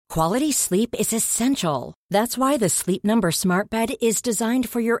Quality sleep is essential. That's why the Sleep Number Smart Bed is designed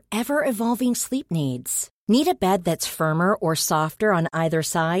for your ever-evolving sleep needs. Need a bed that's firmer or softer on either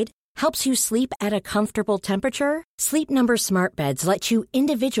side? Helps you sleep at a comfortable temperature? Sleep Number Smart Beds let you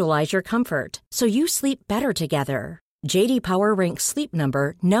individualize your comfort, so you sleep better together. J.D. Power ranks Sleep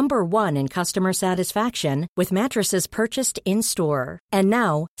Number number 1 in customer satisfaction with mattresses purchased in-store. And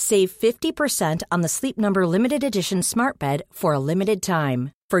now, save 50% on the Sleep Number Limited Edition Smart Bed for a limited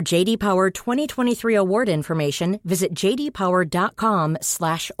time. For J.D. Power 2023 award information, visit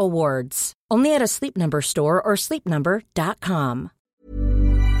jdpower.com/awards. Only at a Sleep Number store or sleepnumber.com.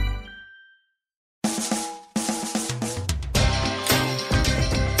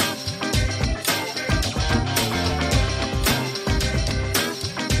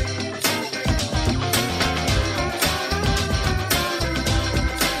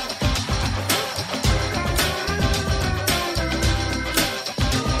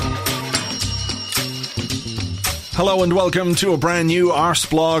 Hello and welcome to a brand new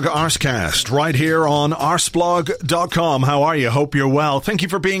Arseblog Arsecast right here on arseblog.com. How are you? Hope you're well. Thank you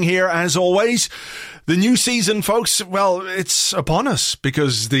for being here as always. The new season, folks, well, it's upon us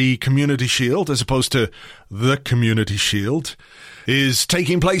because the Community Shield, as opposed to the Community Shield, is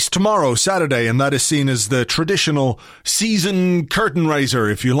taking place tomorrow, Saturday, and that is seen as the traditional season curtain raiser,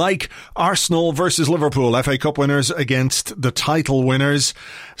 if you like. Arsenal versus Liverpool, FA Cup winners against the title winners.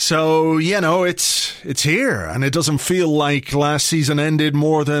 So, you know, it's here, and it doesn't feel like last season ended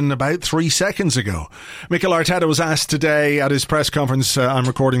more than about 3 seconds ago. Mikel Arteta was asked today at his press conference, I'm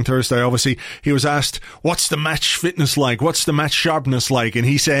recording Thursday, obviously, he was asked, what's the match fitness like? What's the match sharpness like? And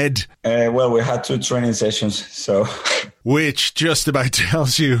he said, well, we had 2 training sessions, so... Which just about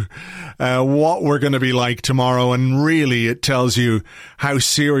tells you what we're going to be like tomorrow, and really it tells you how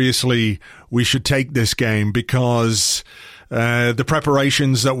seriously we should take this game, because the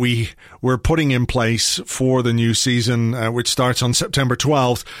preparations that we're putting in place for the new season, which starts on September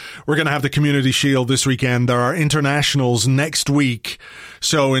 12th, we're going to have the Community Shield this weekend. There are internationals next week.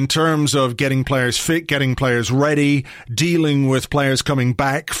 So in terms of getting players fit, getting players ready, dealing with players coming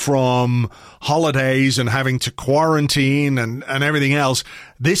back from holidays and having to quarantine and everything else,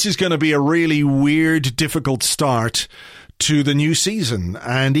 this is going to be a really weird, difficult start to the new season.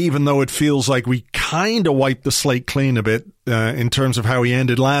 And even though it feels like we kind of wiped the slate clean a bit in terms of how we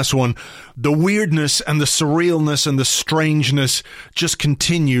ended last one, the weirdness and the surrealness and the strangeness just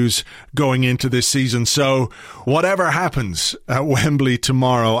continues going into this season. So whatever happens at Wembley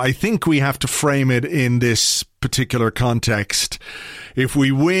tomorrow, I think we have to frame it in this particular context. If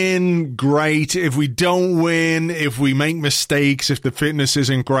we win, great. If we don't win, if we make mistakes, if the fitness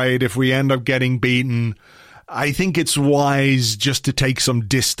isn't great, if we end up getting beaten, I think it's wise just to take some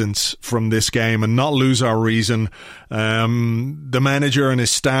distance from this game and not lose our reason. The manager and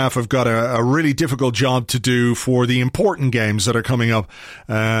his staff have got a really difficult job to do for the important games that are coming up,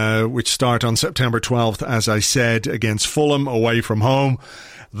 which start on September 12th, as I said, against Fulham away from home.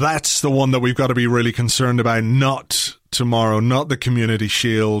 That's the one that we've got to be really concerned about, not tomorrow, not the Community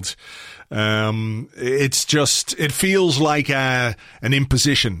Shield. It feels like an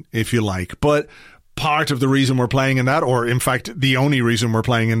imposition, if you like, but part of the reason we're playing in that, or in fact the only reason we're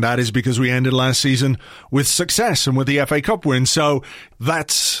playing in that, is because we ended last season with success and with the FA Cup win. So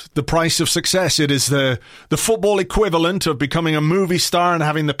that's the price of success. It is the football equivalent of becoming a movie star and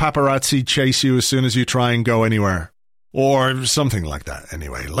having the paparazzi chase you as soon as you try and go anywhere. Or something like that.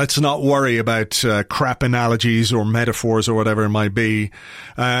 Anyway, let's not worry about crap analogies or metaphors or whatever it might be.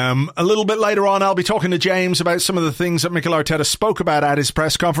 A little bit later on, I'll be talking to James about some of the things that Mikel Arteta spoke about at his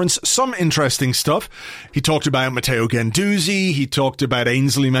press conference. Some interesting stuff. He talked about Matteo Guendouzi. He talked about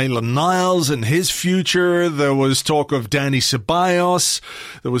Ainsley Maitland-Niles and his future. There was talk of Dani Ceballos.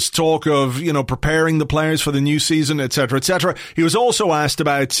 There was talk of, preparing the players for the new season, etc., etc. He was also asked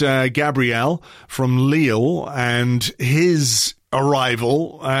about Gabriel from Lille and his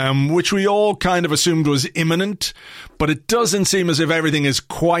arrival, which we all kind of assumed was imminent, but it doesn't seem as if everything is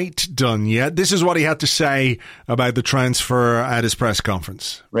quite done yet. This is what he had to say about the transfer at his press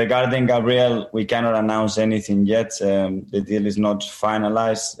conference. Regarding Gabriel, we cannot announce anything yet. The deal is not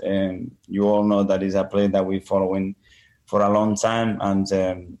finalized. You all know that is a player that we're following for a long time,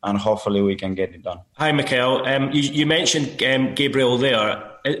 and hopefully we can get it done. Hi, Mikel. You mentioned Gabriel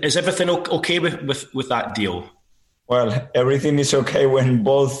there. Is everything okay with that deal? Well, everything is okay when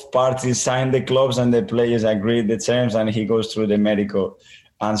both parties sign the clubs and the players agree the terms and he goes through the medical.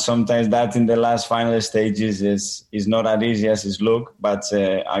 And sometimes that in the last final stages is not as easy as it looks. But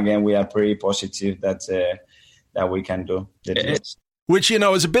again, we are pretty positive that we can do it. Which,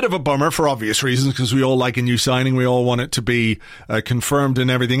 is a bit of a bummer for obvious reasons, because we all like a new signing. We all want it to be confirmed and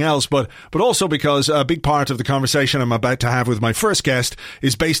everything else. But also because a big part of the conversation I'm about to have with my first guest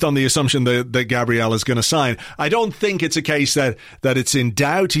is based on the assumption that Gabriel is going to sign. I don't think it's a case that it's in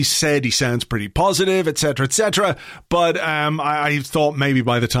doubt. He said he sounds pretty positive, etc., etc. But I thought maybe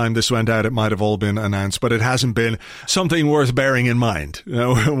by the time this went out, it might have all been announced. But it hasn't been. Something worth bearing in mind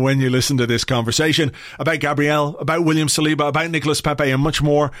when you listen to this conversation about Gabriel, about William Saliba, about Nicolas Pepe, and much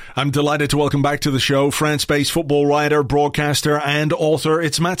more. I'm delighted to welcome back to the show France-based football writer, broadcaster and author.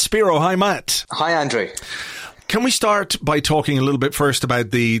 It's Matt Spiro. Hi, Matt. Hi, Andrew. Can we start by talking a little bit first about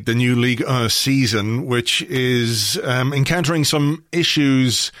the new Ligue 1 season, which is encountering some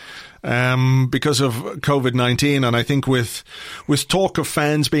issues because of COVID-19, and I think with talk of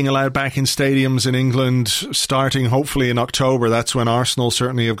fans being allowed back in stadiums in England starting hopefully in October, that's when Arsenal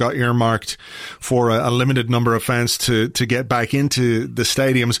certainly have got earmarked for a limited number of fans to get back into the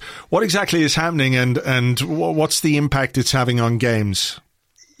stadiums. What exactly is happening, and what's the impact it's having on games?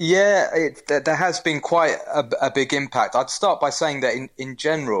 Yeah, there has been quite a big impact. I'd start by saying that in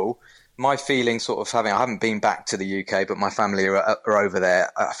general, my feeling I haven't been back to the UK, but my family are over there.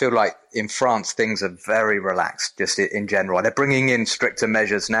 I feel like in France, things are very relaxed just in general. They're bringing in stricter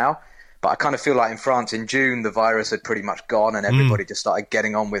measures now, but I kind of feel like in France in June, the virus had pretty much gone and everybody just started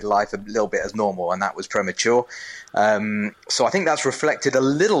getting on with life a little bit as normal, and that was premature. So I think that's reflected a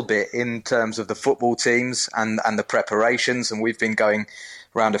little bit in terms of the football teams and the preparations. And we've been going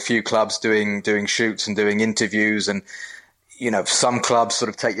around a few clubs doing shoots and doing interviews, and some clubs sort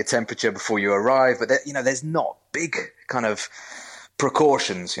of take your temperature before you arrive, but there's not big kind of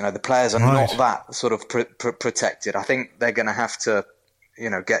precautions. The players are not that sort of protected. I think they're going to have to,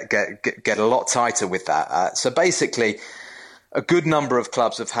 get a lot tighter with that. So basically, a good number of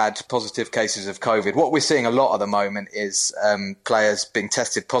clubs have had positive cases of COVID. What we're seeing a lot at the moment is players being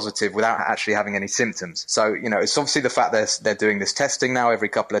tested positive without actually having any symptoms. So, it's obviously the fact they're doing this testing now every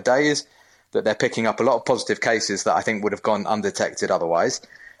couple of days, that they're picking up a lot of positive cases that I think would have gone undetected otherwise.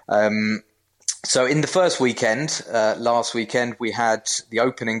 So in the first weekend, last weekend, we had the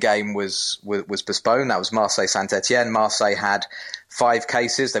opening game was postponed. That was Marseille-Saint-Etienne. Marseille had 5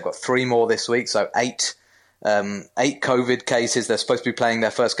 cases. They've got 3 more this week, so 8 COVID cases. They're supposed to be playing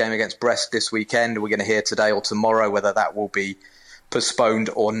their first game against Brest this weekend. We're going to hear today or tomorrow whether that will be postponed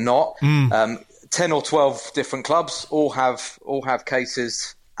or not. 10 or 12 different clubs all have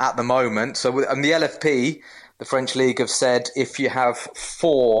cases at the moment. So the LFP, the French league, have said if you have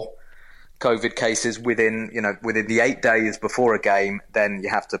 4 COVID cases within the 8 days before a game, then you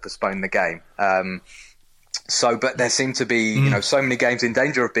have to postpone the game. But there seem to be so many games in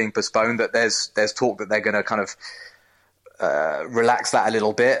danger of being postponed that there's talk that they're going to kind of relax that a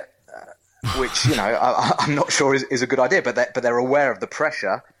little bit, which I'm not sure is a good idea. But they're aware of the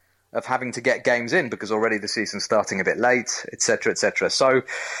pressure of having to get games in because already the season's starting a bit late, etc., etc. So,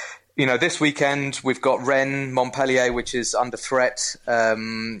 this weekend we've got Rennes, Montpellier, which is under threat.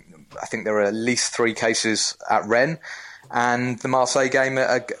 I think there are at least 3 cases at Rennes, and the Marseille game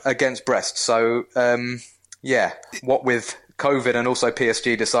against Brest. So, what with COVID and also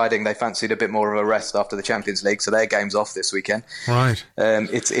PSG deciding they fancied a bit more of a rest after the Champions League, so their game's off this weekend. Right.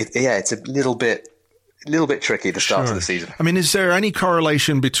 It's a little bit tricky to start to the season. I mean, is there any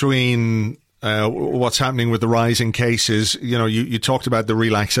correlation between what's happening with the rise in cases? You talked about the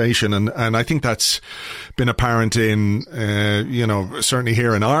relaxation, and I think that's been apparent in, certainly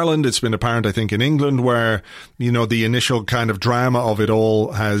here in Ireland. It's been apparent, I think, in England, where, the initial kind of drama of it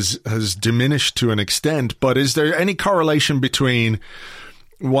all has diminished to an extent. But is there any correlation between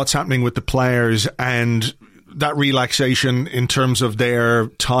what's happening with the players and that relaxation in terms of their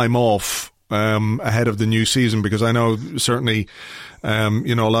time off ahead of the new season? Because I know certainly, a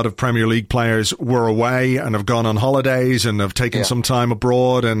lot of Premier League players were away and have gone on holidays and have taken some time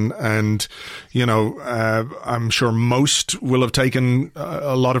abroad, and I'm sure most will have taken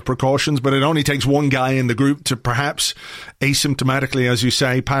a lot of precautions, but it only takes one guy in the group to perhaps asymptomatically, as you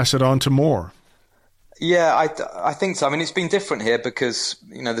say, pass it on to more. Yeah, I think so. I mean, it's been different here because,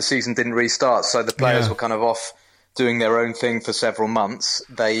 the season didn't restart, so the players were kind of off doing their own thing for several months.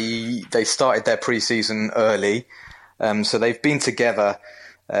 They started their pre-season early, so they've been together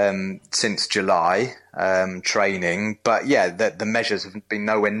since July, training. But the measures have been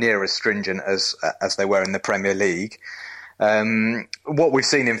nowhere near as stringent as they were in the Premier League. What we've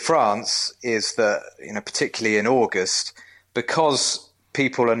seen in France is that, particularly in August, because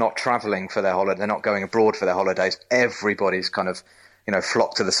people are not travelling for their holiday, they're not going abroad for their holidays, everybody's kind of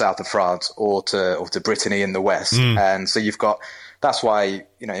flock to the south of France or to Brittany in the west. And so that's why,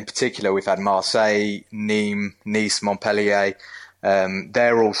 in particular, we've had Marseille, Nîmes, Nice, Montpellier,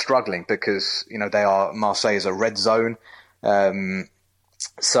 they're all struggling because, Marseille is a red zone.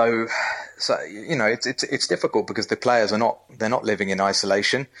 So it's difficult because the players they're not living in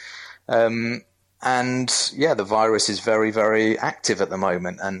isolation. And the virus is very, very active at the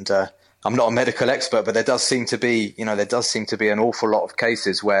moment. And I'm not a medical expert, but there does seem to be an awful lot of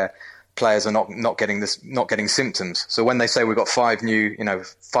cases where players are not getting symptoms. So when they say we've got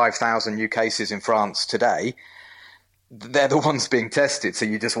 5,000 new cases in France today, they're the ones being tested. So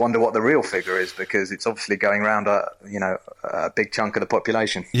you just wonder what the real figure is, because it's obviously going around a big chunk of the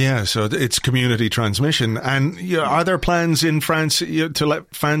population. Yeah, so it's community transmission. And are there plans in France to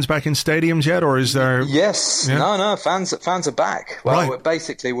let fans back in stadiums yet, or is there? Yes, yeah. No, fans are back. Well, right.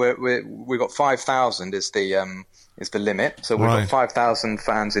 Basically, we've got 5,000 is the limit. So we've got 5,000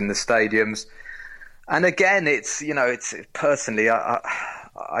 fans in the stadiums. And again, it's personally,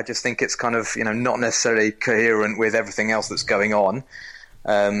 I just think it's kind of, not necessarily coherent with everything else that's going on.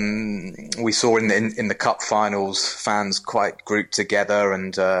 We saw in the cup finals, fans quite grouped together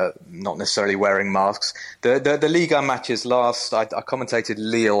and not necessarily wearing masks. The Liga matches last, I commentated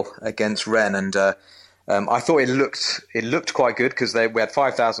Lille against Rennes, and I thought it looked quite good because we had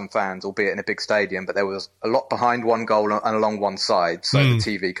 5,000 fans, albeit in a big stadium, but there was a lot behind one goal and along one side, so the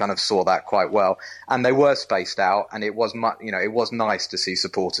TV kind of saw that quite well. And they were spaced out, and it was it was nice to see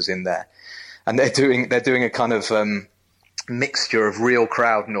supporters in there. And they're doing a kind of mixture of real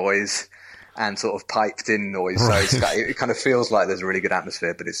crowd noise and sort of piped in noise. Right. So it kind of feels like there's a really good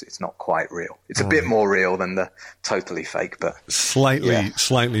atmosphere, but it's not quite real. It's a bit more real than the totally fake, but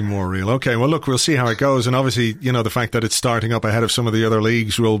slightly more real. Okay, well, look, we'll see how it goes. And obviously, the fact that it's starting up ahead of some of the other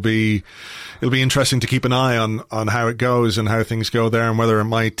leagues it'll be interesting to keep an eye on how it goes and how things go there, and whether it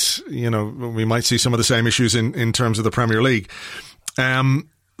might, we might see some of the same issues in terms of the Premier League.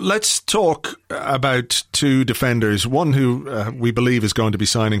 Let's talk about two defenders, one who we believe is going to be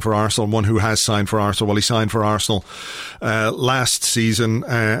signing for Arsenal, and one who has signed for Arsenal. Well, he signed for Arsenal last season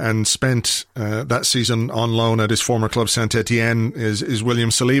and spent that season on loan at his former club, Saint-Etienne, is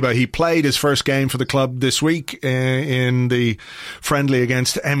William Saliba. He played his first game for the club this week in the friendly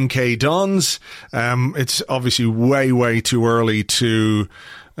against MK Dons. It's obviously way too early to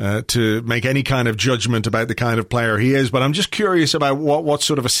make any kind of judgment about the kind of player he is, but I'm just curious about what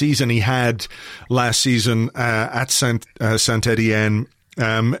sort of a season he had last season at Saint-Etienne.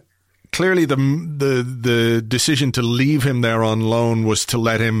 Clearly, the decision to leave him there on loan was to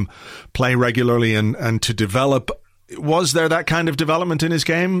let him play regularly and to develop. Was there that kind of development in his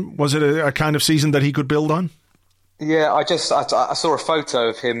game? Was it a kind of season that he could build on? Yeah, I saw a photo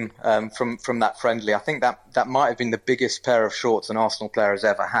of him from that friendly. I think that might have been the biggest pair of shorts an Arsenal player has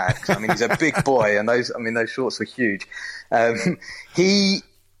ever had. I mean, he's a big boy, and those shorts were huge. He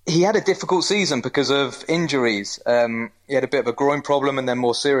had a difficult season because of injuries. He had a bit of a groin problem, and then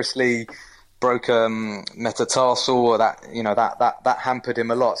more seriously broke metatarsal, or that hampered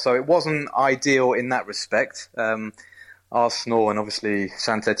him a lot. So it wasn't ideal in that respect. Arsenal and obviously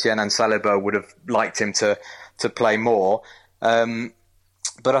Saint-Etienne and Saliba would have liked him to play more,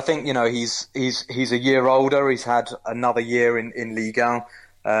 but I think he's a year older. He's had another year in Ligue 1,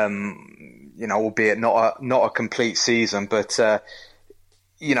 albeit not a complete season. But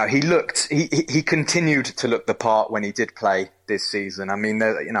he continued to look the part when he did play this season. I mean,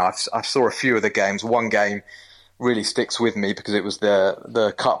 I saw a few of the games. One game really sticks with me because it was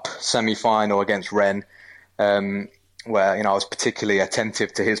the cup semi-final against Rennes. Where I was particularly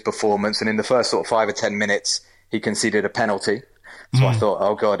attentive to his performance, and in the first sort of 5 or 10 minutes, he conceded a penalty. So I thought,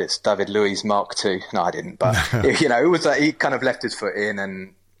 oh God, it's David Luiz Mark II. No, I didn't, but it was he kind of left his foot in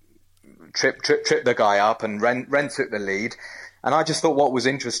and tripped the guy up, and Rennes took the lead. And I just thought what was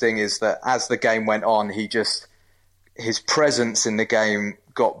interesting is that as the game went on, his presence in the game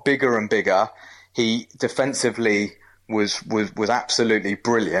got bigger and bigger. He defensively was absolutely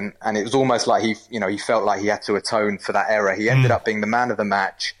brilliant, and it was almost like he felt like he had to atone for that error. He ended up being the man of the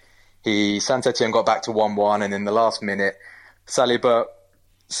match. Saint-Etienne got back to 1-1, and in the last minute, Saliba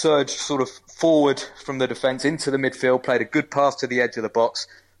surged sort of forward from the defence into the midfield, played a good pass to the edge of the box,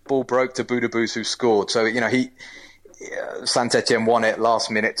 ball broke to Boudebouz, who scored. So Saint-Etienne won it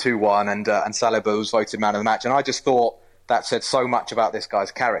last minute 2-1, and Saliba was voted man of the match. And I just thought that said so much about this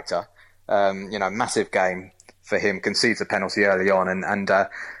guy's character. Massive game for him, concedes a penalty early on,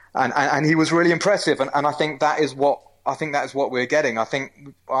 and he was really impressive. And I think that is what we're getting. I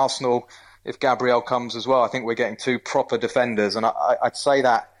think Arsenal, if Gabriel comes as well, I think we're getting two proper defenders, and I'd say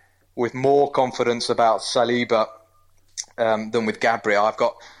that with more confidence about Saliba than with Gabriel. I've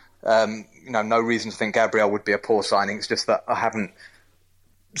got no reason to think Gabriel would be a poor signing. It's just that I haven't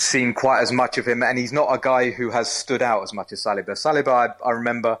seen quite as much of him, and he's not a guy who has stood out as much as Saliba. Saliba, I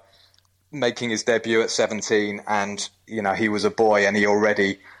remember making his debut at 17, and he was a boy, and he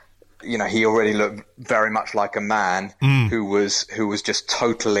already looked very much like a man who was just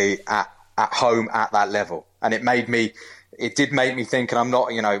totally at home at that level. And it did make me think, and I'm not,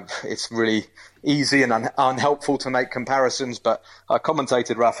 it's really easy and unhelpful to make comparisons, but I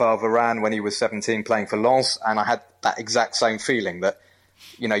commentated Raphael Varane when he was 17 playing for Lens, and I had that exact same feeling that,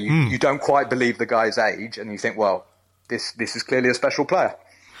 you don't quite believe the guy's age, and you think, well, this is clearly a special player.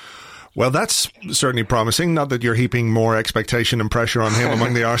 Well, that's certainly promising. Not that you're heaping more expectation and pressure on him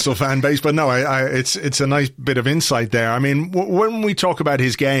among the Arsenal fan base, but no, it's a nice bit of insight there. I mean, when we talk about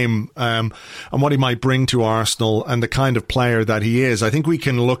his game and what he might bring to Arsenal and the kind of player that he is, I think we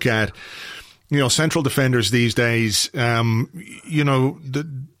can look at, central defenders these days.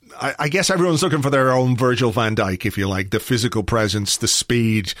 I guess everyone's looking for their own Virgil van Dijk, if you like, the physical presence, the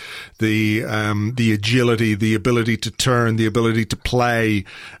speed, the agility, the ability to turn, the ability to play.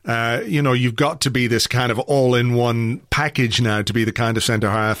 You've got to be this kind of all-in-one package now to be the kind of centre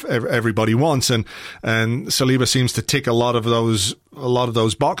half everybody wants. And Saliba seems to tick a lot of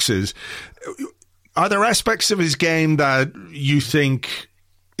those boxes. Are there aspects of his game that you think,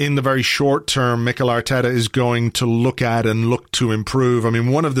 in the very short term, Mikel Arteta is going to look at and look to improve? I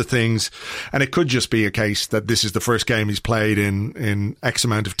mean, one of the things, and it could just be a case that this is the first game he's played in X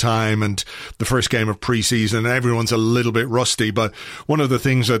amount of time and the first game of pre-season, and everyone's a little bit rusty, but one of the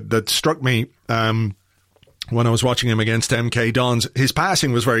things that struck me when I was watching him against MK Dons, his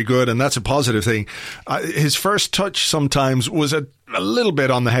passing was very good, and that's a positive thing. His first touch sometimes was a little bit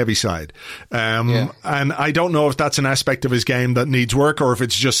on the heavy side. And I don't know if that's an aspect of his game that needs work, or if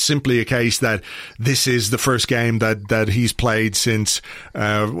it's just simply a case that this is the first game that he's played since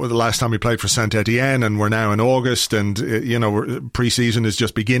the last time he played for Saint Etienne, and we're now in August, and pre-season is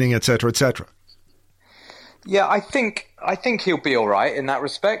just beginning, etc., etc. Yeah, I think he'll be all right in that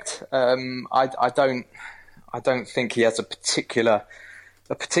respect. I don't think he has a particular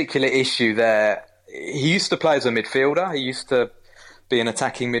issue there. He used to play as a midfielder. He used to be an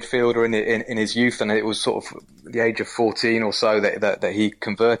attacking midfielder in his youth, and it was sort of the age of 14 or so that he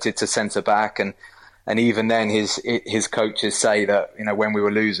converted to centre back. And even then, his coaches say that when we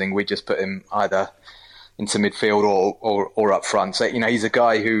were losing, we just put him either into midfield or up front. So he's a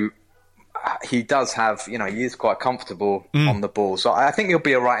guy who he does have he is quite comfortable on the ball. So I think he'll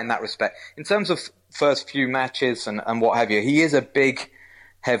be all right in that respect. In terms of first few matches and what have you, he is a big,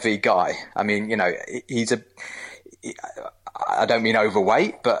 heavy guy. I mean, I don't mean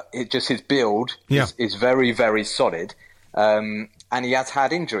overweight, but his build is very, very solid. And he has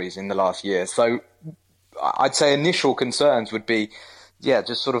had injuries in the last year. So I'd say initial concerns would be,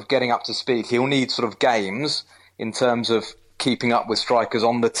 just sort of getting up to speed. He'll need sort of games in terms of keeping up with strikers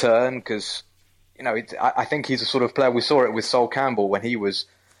on the turn, because, I think he's a sort of player. We saw it with Sol Campbell when he was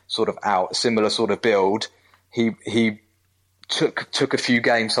sort of out, similar sort of build. He took a few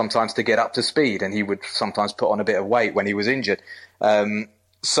games sometimes to get up to speed, and he would sometimes put on a bit of weight when he was injured. I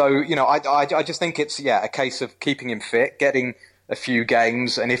just think it's a case of keeping him fit, getting a few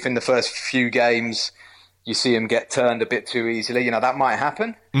games, and if in the first few games you see him get turned a bit too easily, that might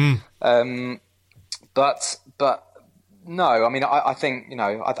happen. But no, I mean, I think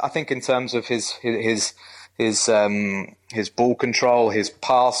I think in terms of his ball control, his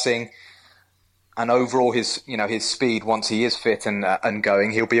passing, and overall his speed, once he is fit and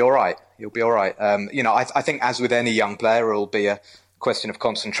going, he'll be all right. I think, as with any young player, it'll be a question of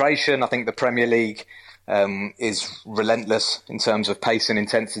concentration. I think the Premier League is relentless in terms of pace and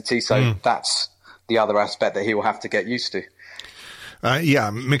intensity, so that's the other aspect that he will have to get used to.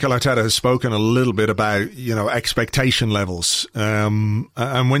 Mikel Arteta has spoken a little bit about, expectation levels. And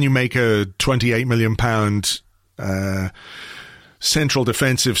when you make a £28 million central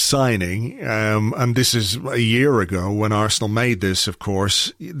defensive signing, and this is a year ago when Arsenal made this, of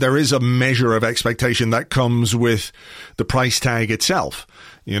course, there is a measure of expectation that comes with the price tag itself.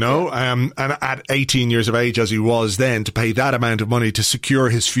 And at 18 years of age, as he was then, to pay that amount of money to secure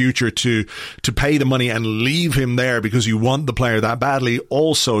his future, to pay the money and leave him there because you want the player that badly,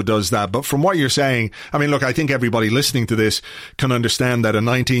 also does that. But from what you're saying, I mean, look, I think everybody listening to this can understand that a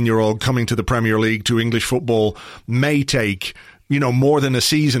 19-year-old coming to the Premier League, to English football, may take more than a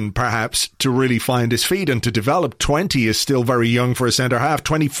season, perhaps, to really find his feet and to develop. 20 is still very young for a centre-half.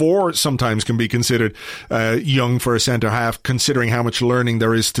 24 sometimes can be considered young for a centre-half, considering how much learning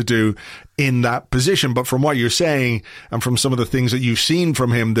there is to do in that position. But from what you're saying, and from some of the things that you've seen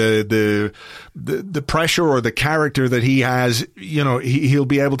from him, the pressure or the character that he has, he'll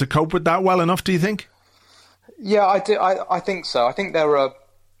be able to cope with that well enough, do you think? Yeah, I do. I think so. I think there are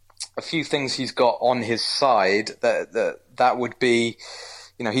a few things he's got on his side that would be,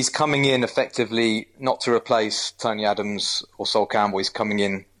 he's coming in effectively not to replace Tony Adams or Sol Campbell. He's coming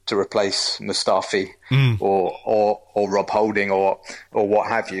in to replace Mustafi or Rob Holding or what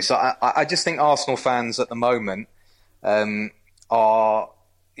have you. So I just think Arsenal fans at the moment are,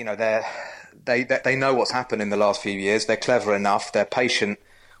 they know what's happened in the last few years. They're clever enough. They're patient,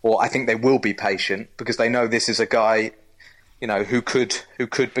 or I think they will be patient, because they know this is a guy, who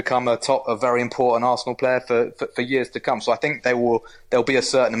could become a very important Arsenal player for years to come. So I think there'll be a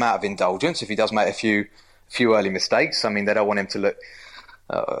certain amount of indulgence if he does make a few early mistakes. I mean, they don't want him to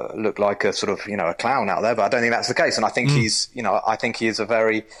look like a sort of a clown out there, but I don't think that's the case. And I think I think he is a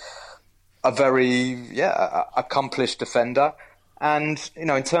very accomplished defender. And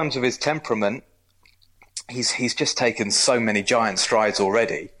in terms of his temperament, he's just taken so many giant strides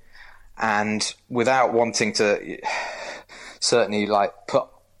already, and without wanting to certainly put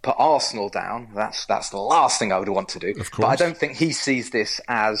Arsenal down, that's the last thing I would want to do. Of course. But I don't think he sees this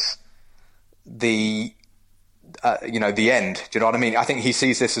as the the end. Do you know what I mean? I think he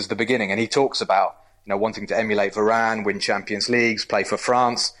sees this as the beginning, and he talks about wanting to emulate Varane, win Champions Leagues, play for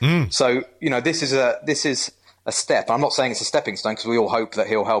France. So this is a step. I'm not saying it's a stepping stone, because we all hope that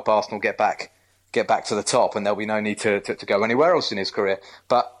he'll help Arsenal get back to the top, and there'll be no need to go anywhere else in his career.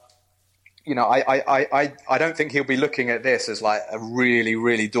 But I don't think he'll be looking at this as like a really,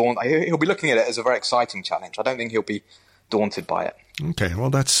 really daunting. He'll be looking at it as a very exciting challenge. I don't think he'll be daunted by it. Okay, well,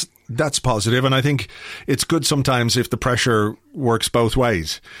 that's positive, and I think it's good sometimes if the pressure works both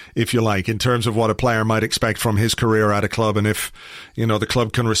ways, if you like, in terms of what a player might expect from his career at a club, and if the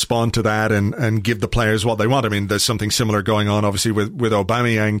club can respond to that and give the players what they want. I mean, there's something similar going on, obviously, with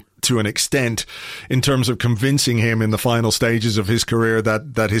Aubameyang to an extent, in terms of convincing him in the final stages of his career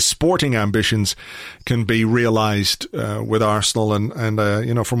that his sporting ambitions can be realised with Arsenal,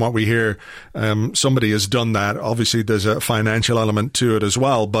 and from what we hear, somebody has done that. Obviously, there's a financial element to it as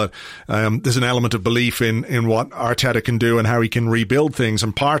well, but there's an element of belief in what Arteta can do and how he can rebuild things,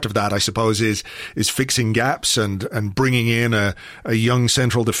 and part of that, I suppose, is fixing gaps and bringing in a young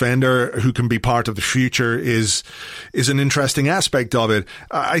central defender who can be part of the future is an interesting aspect of it.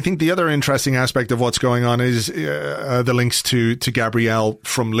 I think the other interesting aspect of what's going on is the links to Gabriel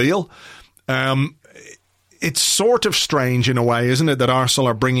from Lille. It's sort of strange in a way, isn't it, that Arsenal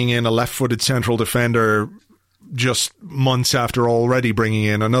are bringing in a left-footed central defender just months after already bringing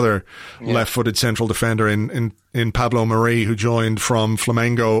in another left-footed central defender in Pablo Mari, who joined from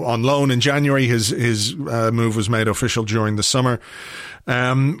Flamengo on loan in January. His move was made official during the summer.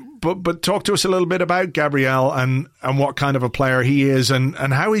 But talk to us a little bit about Gabriel and what kind of a player he is and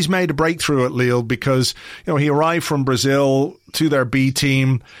how he's made a breakthrough at Lille, because he arrived from Brazil to their B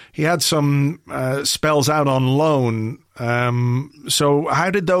team. He had some spells out on loan. So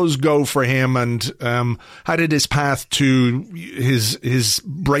how did those go for him, and how did his path to his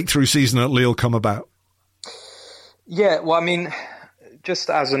breakthrough season at Lille come about? Yeah, well, I mean, just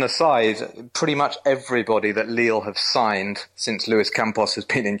as an aside, pretty much everybody that Lille have signed since Luis Campos has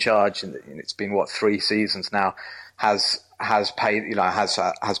been in charge, and it's been 3 seasons now, has paid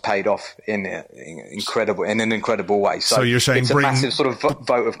off in an incredible way. So you're saying it's a massive sort of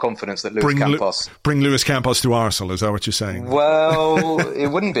vote of confidence that bring Luis Campos to Arsenal. Is that what you're saying? Well, it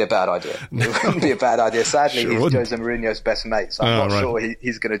wouldn't be a bad idea. It wouldn't be a bad idea. Sadly, he's Jose Mourinho's best mate, so I'm not sure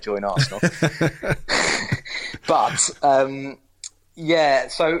he's going to join Arsenal. But so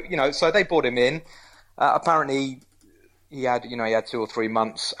they brought him in. Apparently, he had 2 or 3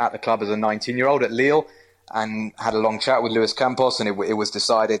 months at the club as a 19-year-old at Lille, and had a long chat with Luis Campos, and it was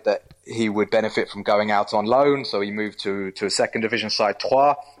decided that he would benefit from going out on loan. So he moved to a second division side,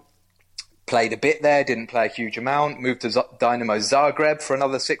 Troyes, played a bit there, didn't play a huge amount, moved to Dynamo Zagreb for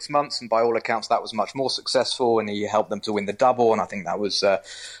another 6 months, and by all accounts that was much more successful, and he helped them to win the double, and I think that was a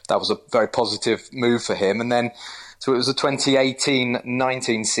very positive move for him. And then so it was a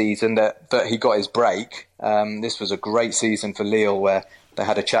 2018-19 season that he got his break. This was a great season for Lille, where they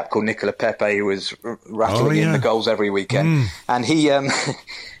had a chap called Nicola Pepe who was rattling in the goals every weekend. And he and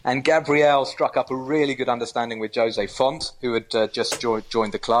Gabriel struck up a really good understanding with Jose Font, who had just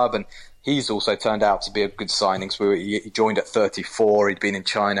joined the club, and he's also turned out to be a good signing. So he joined at 34. He'd been in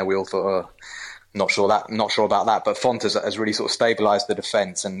China. We all thought, not sure about that. But Font has really sort of stabilised the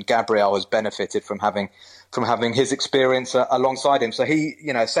defence, and Gabriel has benefited from having his experience alongside him. So he,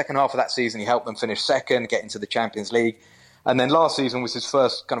 second half of that season, he helped them finish second, get into the Champions League. And then last season was his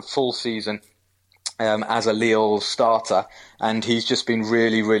first kind of full season as a Lille starter. And he's just been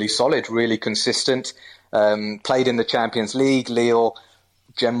really, really solid, really consistent. Played in the Champions League. Lille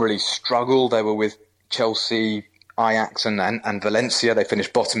generally struggled. They were with Chelsea Ajax and Valencia. They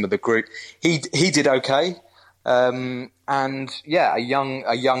finished bottom of the group. He did okay, and yeah, a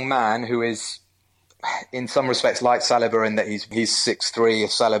young man who is, in some respects, like Saliba in that he's 6'3",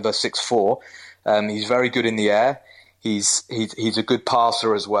 Saliba 6'4". He's very good in the air. He's a good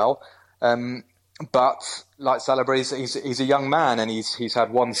passer as well. But like Saliba, he's a young man, and he's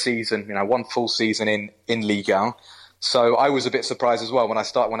had one full season in Ligue 1. So I was a bit surprised as well when I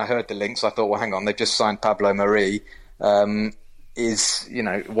heard the links. I thought, well, hang on, they've just signed Pablo Mari. What's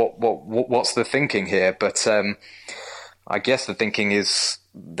the thinking here? But I guess the thinking is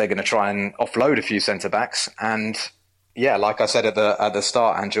they're going to try and offload a few centre backs. And yeah, like I said at the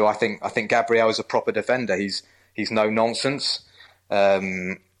start, Andrew, I think Gabriel is a proper defender. He's no nonsense.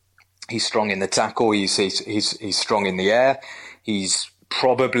 He's strong in the tackle. He's strong in the air. He's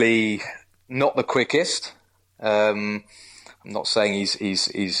probably not the quickest. I'm not saying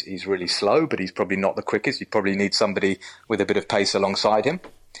he's really slow, but he's probably not the quickest. You probably need somebody with a bit of pace alongside him.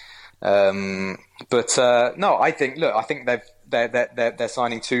 No, I think they're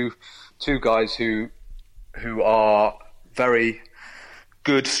signing two guys who are very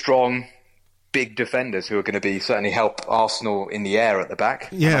good, strong, big defenders who are going to be certainly help Arsenal in the air at the back.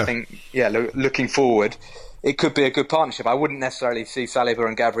 Yeah, and I think looking forward, it could be a good partnership. I wouldn't necessarily see Saliba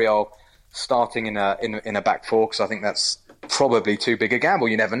and Gabriel starting in a back four, because I think that's probably too big a gamble.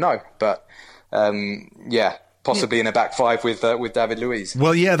 You never know, but possibly in a back five with David Luiz.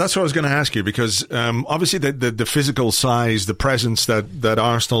 Well, yeah, that's what I was going to ask you, because obviously the physical size, the presence that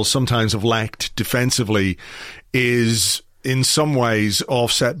Arsenal sometimes have lacked defensively is in some ways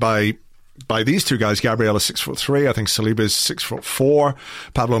offset by these two guys. Gabriel is 6'3". I think Saliba is 6'4".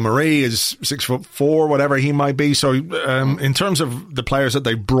 Pablo Mari is 6'4", whatever he might be. So in terms of the players that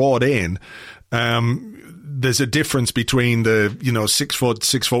they brought in, there's a difference between the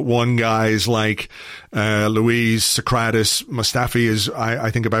 6'1" guys like Luiz, Socrates. Mustafi is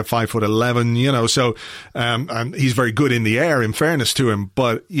I think about 5'11". So and he's very good in the air, in fairness to him.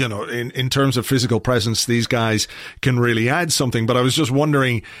 But in terms of physical presence, these guys can really add something. But I was just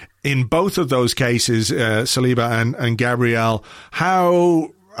wondering, in both of those cases, Saliba and Gabriel, how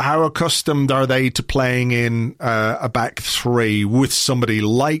accustomed are they to playing in a back three with somebody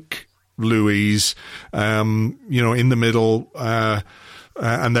like Luiz, in the middle,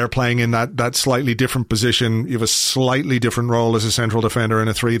 and they're playing in that slightly different position? You have a slightly different role as a central defender in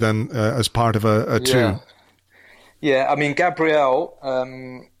a three than as part of a two. Yeah, I mean, Gabriel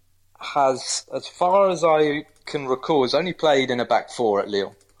has, as far as I can recall, has only played in a back four at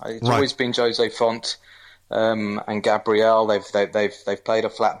Lille. It's always been Jose Font and Gabriel. They've played a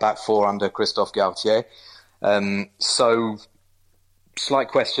flat back four under Christophe Galtier. So slight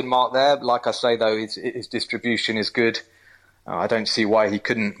question mark there. Like I say, though, his distribution is good. I don't see why he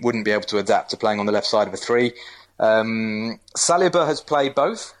wouldn't be able to adapt to playing on the left side of a three. Saliba has played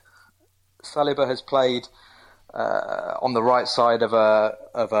both. Saliba has played on the right side of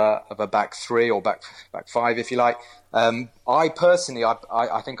a back three or back five, if you like. I personally,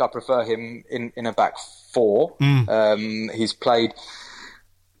 I think I prefer him in a back four. He's played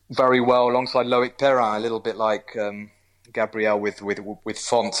very well alongside Loic Perrin, a little bit like Gabriel with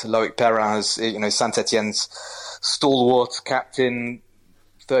Font. Loic Perrin is Saint-Etienne's stalwart captain,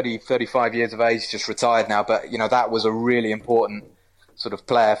 35 years of age, just retired now. But that was a really important sort of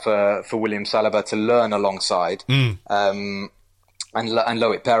player for William Saliba to learn alongside. And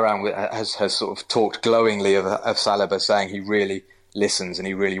Loic Perrin has sort of talked glowingly of Saliba, saying he really listens and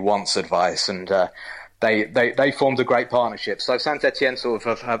he really wants advice. And they formed a great partnership. So Saint-Etienne sort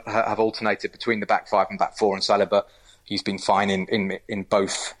of have alternated between the back five and back four, and Saliba, he's been fine in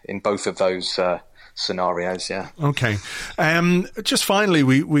both of those scenarios. Yeah. Okay. Just finally,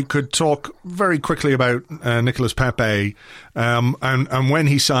 we could talk very quickly about Nicolas Pepe. And when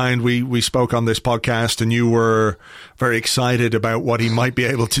he signed, we spoke on this podcast, and you were very excited about what he might be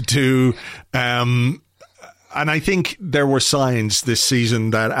able to do. And I think there were signs this season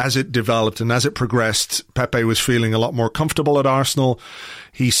that as it developed and as it progressed, Pepe was feeling a lot more comfortable at Arsenal.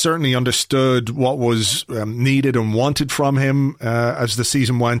 He certainly understood what was needed and wanted from him as the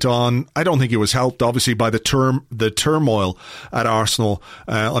season went on. I don't think it was helped, obviously, by the turmoil at Arsenal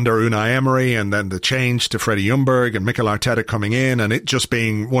under Unai Emery, and then the change to Freddie Ljungberg and Mikel Arteta coming in, and it just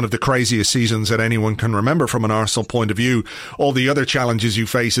being one of the craziest seasons that anyone can remember from an Arsenal point of view. All the other challenges you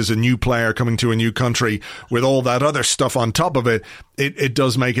face as a new player coming to a new country with all that other stuff on top of it, it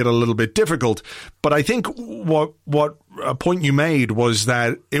does make it a little bit difficult. But I think what a point you made was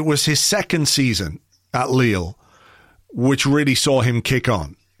that it was his second season at Lille which really saw him kick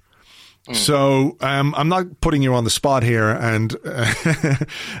on. So I'm not putting you on the spot here and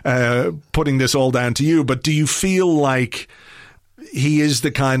putting this all down to you, but do you feel like he is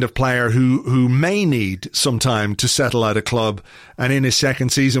the kind of player who may need some time to settle at a club, and in his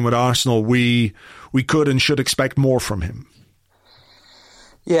second season with Arsenal, we could and should expect more from him?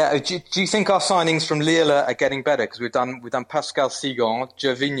 Yeah, do you think our signings from Lille are getting better? Because we've done Pascal Cygan,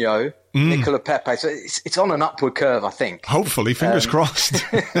 Gervinho, Nicolas Pepe. So it's on an upward curve, I think. Hopefully, fingers crossed.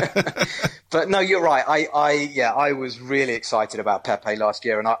 But no, you're right. I was really excited about Pepe last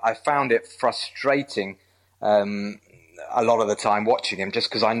year, and I found it frustrating a lot of the time watching him, just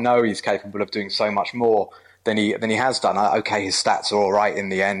because I know he's capable of doing so much more than he has done. Okay, his stats are all right in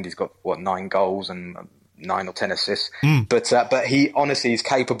the end. He's got 9 goals and 9 or 10 assists, but he honestly is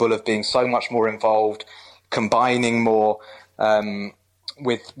capable of being so much more involved, combining more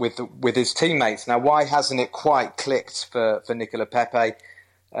with his teammates. Now, why hasn't it quite clicked for Nicolas Pepe?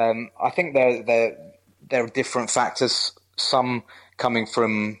 I think there are different factors. Some coming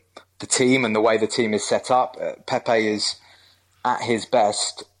from the team and the way the team is set up. Pepe is at his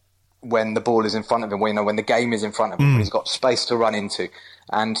best when the ball is in front of him, when the game is in front of him, when he's got space to run into.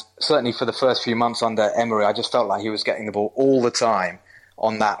 And certainly for the first few months under Emery, I just felt like he was getting the ball all the time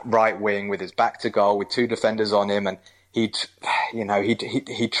on that right wing with his back to goal, with 2 defenders on him, and he'd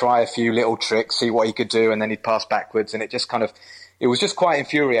try a few little tricks, see what he could do, and then he'd pass backwards, and it was just quite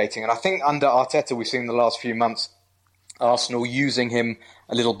infuriating. And I think under Arteta, we've seen the last few months Arsenal using him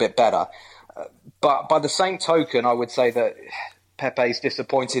a little bit better. But by the same token, I would say that Pepe's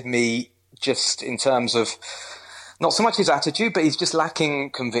disappointed me just in terms of not so much his attitude, but he's just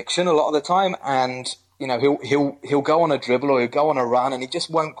lacking conviction a lot of the time. And he'll go on a dribble or he'll go on a run, and he just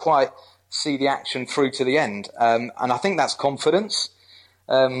won't quite see the action through to the end. And I think that's confidence.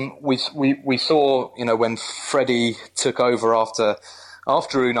 We saw when Freddie took over after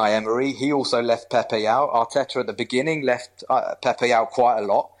Unai Emery, he also left Pepe out. Arteta at the beginning left Pepe out quite a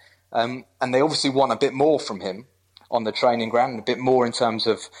lot, and they obviously want a bit more from him on the training ground, a bit more in terms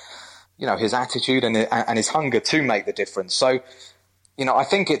of his attitude and his hunger to make the difference. So, I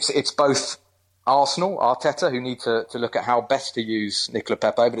think it's both Arsenal, Arteta, who need to look at how best to use Nicolas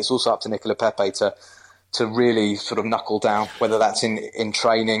Pepe, but it's also up to Nicolas Pepe to really sort of knuckle down, whether that's in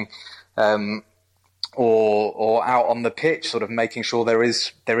training or out on the pitch, sort of making sure there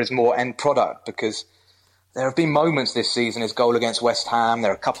is more end product, because there have been moments this season, his goal against West Ham,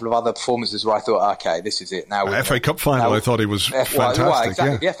 there are a couple of other performances where I thought, okay, this is it. Now, FA Cup final, I thought he was fantastic. Well,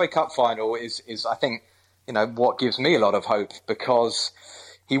 exactly. Yeah. The FA Cup final is I think, what gives me a lot of hope, because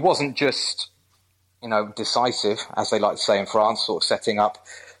he wasn't just, decisive, as they like to say in France, sort of setting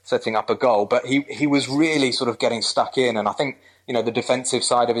up a goal, but he was really sort of getting stuck in. And I think, the defensive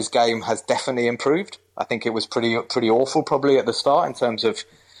side of his game has definitely improved. I think it was pretty awful probably at the start in terms of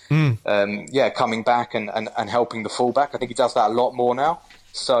coming back and helping the fullback. I think he does that a lot more now.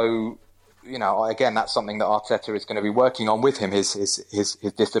 So, again, that's something that Arteta is going to be working on with him, his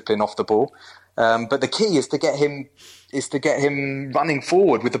discipline off the ball. But the key is to get him running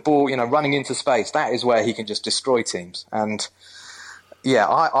forward with the ball, running into space. That is where he can just destroy teams. And yeah,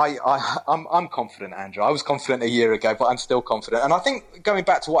 I'm confident, Andrew. I was confident a year ago, but I'm still confident. And I think going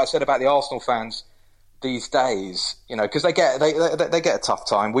back to what I said about the Arsenal fans these days, because they get a tough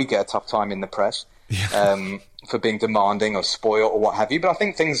time. We get a tough time in the press for being demanding or spoiled or what have you. But I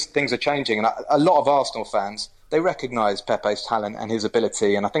think things are changing, and a lot of Arsenal fans, they recognise Pepe's talent and his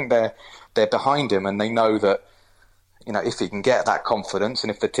ability, and I think they're behind him, and they know that if he can get that confidence,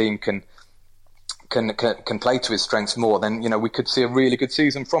 and if the team can play to his strengths more, then we could see a really good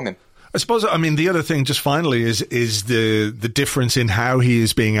season from him. I suppose, the other thing just finally is the difference in how he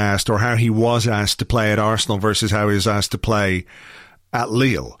is being asked, or how he was asked to play at Arsenal versus how he was asked to play at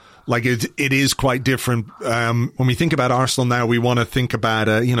Lille. Like it is quite different. When we think about Arsenal now, we want to think about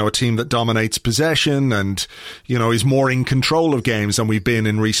a team that dominates possession and is more in control of games than we've been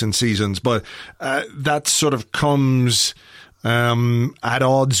in recent seasons. But that sort of comes at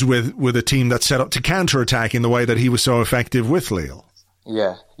odds with a team that's set up to counter-attack in the way that he was so effective with Lille.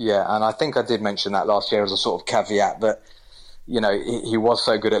 Yeah, and I think I did mention that last year as a sort of caveat that he was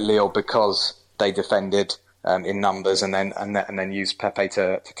so good at Lille because they defended in numbers and then used Pepe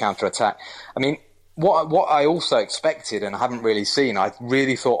to counter-attack. What I also expected and I haven't really seen, I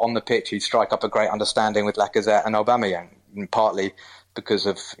really thought on the pitch he'd strike up a great understanding with Lacazette and Aubameyang, partly because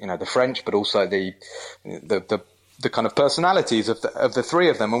of the French, but also the kind of personalities of the three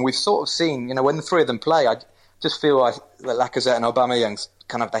of them. And we've sort of seen, when the three of them play, I just feel like that Lacazette and Aubameyang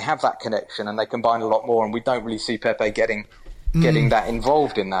they have that connection and they combine a lot more, and we don't really see Pepe getting that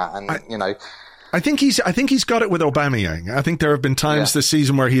involved in that. And I think he's got it with Aubameyang. I think there have been times this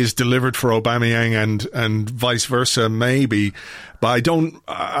season where he has delivered for Aubameyang and vice versa, maybe. But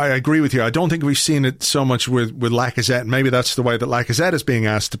I agree with you. I don't think we've seen it so much with Lacazette. Maybe that's the way that Lacazette is being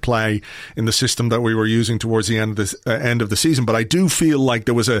asked to play in the system that we were using towards the end of the season. But I do feel like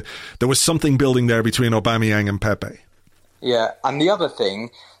there was something building there between Aubameyang and Pepe. Yeah, and the other thing,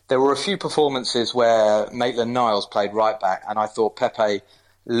 there were a few performances where Maitland-Niles played right back, and I thought Pepe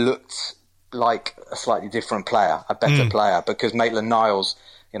looked like a slightly different player, a better player, because Maitland-Niles,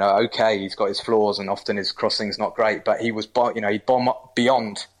 okay, he's got his flaws and often his crossing's not great, but he was, he'd bomb up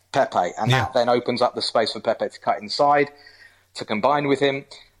beyond Pepe, and that then opens up the space for Pepe to cut inside, to combine with him,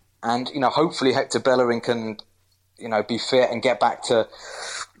 and hopefully Hector Bellerin can, be fit and get back to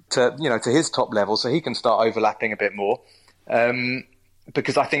his top level, so he can start overlapping a bit more.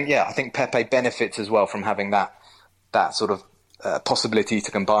 Because I think Pepe benefits as well from having that sort of possibility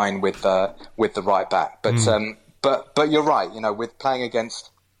to combine with the right back. But you're right. With playing against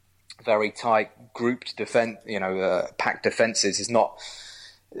very tight grouped packed defences is not.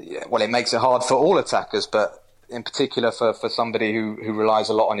 Well, it makes it hard for all attackers, but in particular for somebody who relies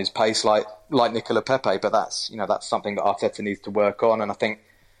a lot on his pace, like Nicola Pepe. But that's something that Arteta needs to work on, and I think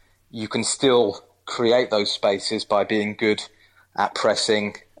you can still create those spaces by being good at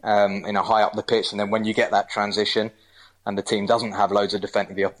pressing high up the pitch, and then when you get that transition and the team doesn't have loads of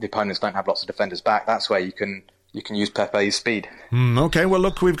defenders, the opponents don't have lots of defenders back, that's where you can use Pepe's speed. Okay, well,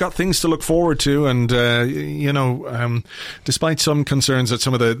 look, we've got things to look forward to, and despite some concerns that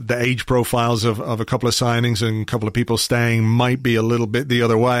some of the age profiles of a couple of signings and a couple of people staying might be a little bit the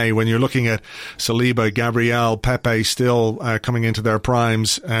other way, when you're looking at Saliba, Gabriel, Pepe still coming into their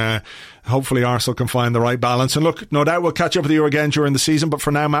primes, hopefully Arsenal can find the right balance. And look, no doubt we'll catch up with you again during the season, but for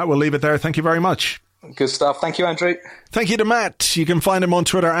now, Matt, we'll leave it there. Thank you very much. Good stuff. Thank you, Andrew. Thank you to Matt. You can find him on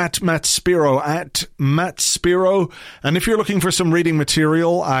Twitter at Matt Spiro, And if you're looking for some reading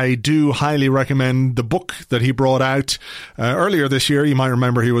material, I do highly recommend the book that he brought out earlier this year. You might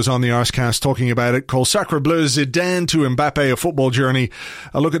remember he was on the Arsecast talking about it, called Sacre Bleu, Zidane to Mbappe, A Football Journey.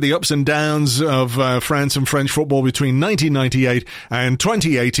 A look at the ups and downs of France and French football between 1998 and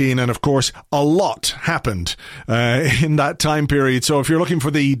 2018. And of course, a lot happened in that time period. So if you're looking for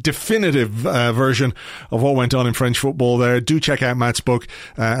the definitive version of what went on in French football there, do check out Matt's book.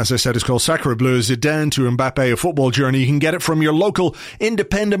 As I said, it's called Sacre Bleu, Zidane to Mbappe, A Football Journey. You can get it from your local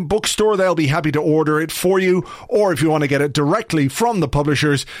independent bookstore. They'll be happy to order it for you. Or if you want to get it directly from the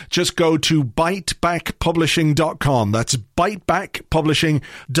publishers, just go to bitebackpublishing.com. That's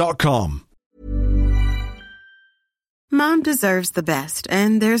bitebackpublishing.com. Mom deserves the best,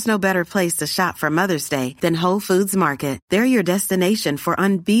 and there's no better place to shop for Mother's Day than Whole Foods Market. They're your destination for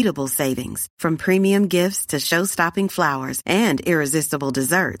unbeatable savings, from premium gifts to show-stopping flowers and irresistible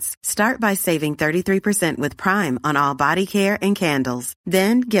desserts. Start by saving 33% with Prime on all body care and candles.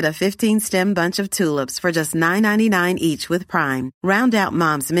 Then get a 15-stem bunch of tulips for just $9.99 each with Prime. Round out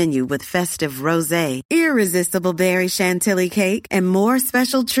Mom's menu with festive rosé, irresistible berry chantilly cake, and more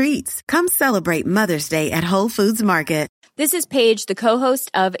special treats. Come celebrate Mother's Day at Whole Foods Market. This is Paige, the co-host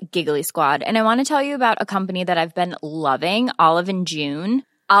of Giggly Squad, and I want to tell you about a company that I've been loving, Olive & June.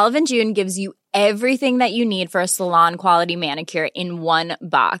 Olive & June gives you everything that you need for a salon-quality manicure in one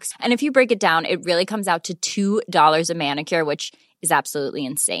box. And if you break it down, it really comes out to $2 a manicure, which is absolutely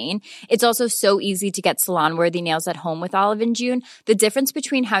insane. It's also so easy to get salon-worthy nails at home with Olive & June. The difference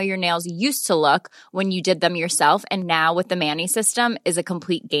between how your nails used to look when you did them yourself and now with the Mani system is a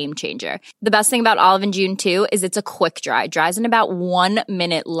complete game changer. The best thing about Olive & June, too, is it's a quick dry. Dries in about 1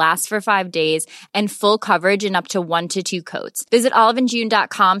 minute, lasts for 5 days, and full coverage in up to 1 to 2 coats. Visit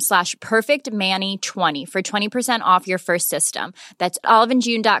oliveandjune.com/perfectmani20 for 20% off your first system. That's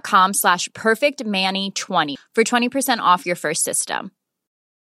oliveandjune.com/perfectmani20 for 20% off your first system.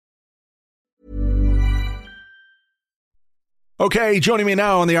 Okay, joining me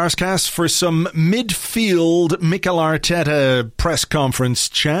now on the Arsecast for some midfield Mikel Arteta press conference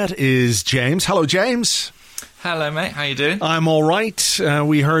chat is James. Hello, James. Hello, mate. How you doing? I'm all right.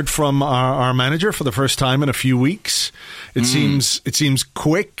 We heard from our manager for the first time in a few weeks. It seems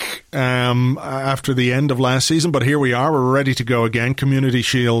quick after the end of last season, but here we are. We're ready to go again. Community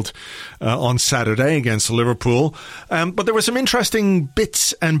Shield on Saturday against Liverpool. But there were some interesting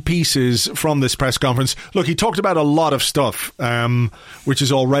bits and pieces from this press conference. Look, he talked about a lot of stuff, which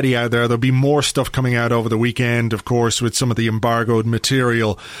is already out there. There'll be more stuff coming out over the weekend, of course, with some of the embargoed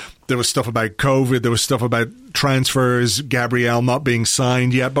material. There was stuff about COVID. There was stuff about transfers, Gabriel not being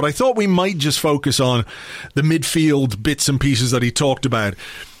signed yet. But I thought we might just focus on the midfield bits and pieces that he talked about.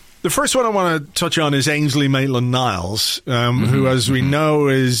 The first one I want to touch on is Ainsley Maitland-Niles, who, as we know,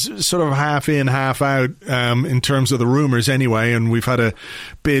 is sort of half in, half out in terms of the rumours anyway, and we've had a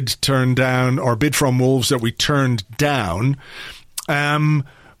bid from Wolves that we turned down.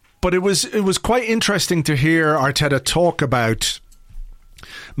 But it was quite interesting to hear Arteta talk about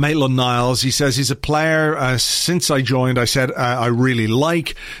Maitland-Niles. He says he's a player, since I joined, I said I really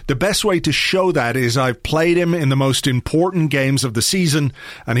like. The best way to show that is I've played him in the most important games of the season,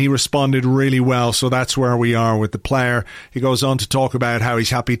 and he responded really well. So that's where we are with the player. He goes on to talk about how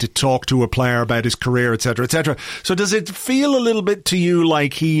he's happy to talk to a player about his career, etc., etc. So does it feel a little bit to you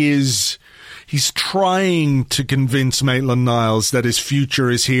like he's trying to convince Maitland-Niles that his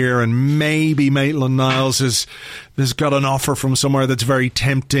future is here, and maybe Maitland-Niles has got an offer from somewhere that's very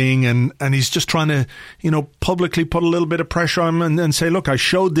tempting, and he's just trying to, publicly put a little bit of pressure on him and say, look, I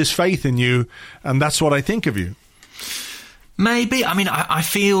showed this faith in you, and that's what I think of you. Maybe. I mean, I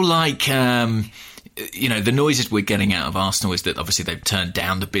feel like... the noises we're getting out of Arsenal is that obviously they've turned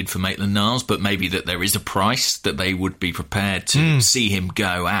down the bid for Maitland-Niles, but maybe that there is a price that they would be prepared to see him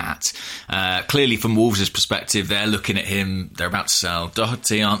go at. Clearly, from Wolves' perspective, they're looking at him. They're about to sell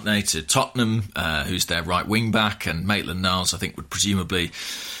Doherty, aren't they, to Tottenham, who's their right wing back, and Maitland-Niles, I think, would presumably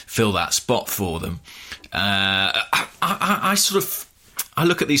fill that spot for them. I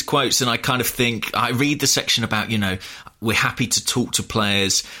look at these quotes and I kind of think, I read the section about, we're happy to talk to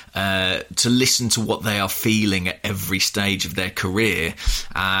players, to listen to what they are feeling at every stage of their career.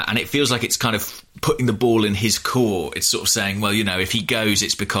 And it feels like it's kind of putting the ball in his court. It's sort of saying, well, if he goes,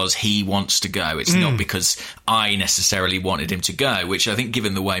 it's because he wants to go. It's not because I necessarily wanted him to go, which I think,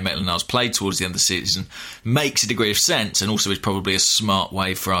 given the way Maitland-Niles played towards the end of the season, makes a degree of sense, and also is probably a smart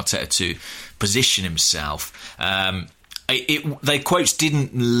way for Arteta to position himself. Their quotes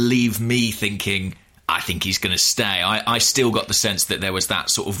didn't leave me thinking, I think he's going to stay. I still got the sense that there was that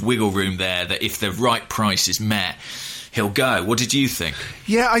sort of wiggle room there, that if the right price is met, he'll go. What did you think?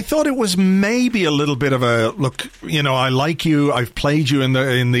 Yeah, I thought it was maybe a little bit of a, look, I like you. I've played you in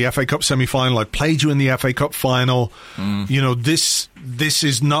the FA Cup semi-final. I've played you in the FA Cup final. This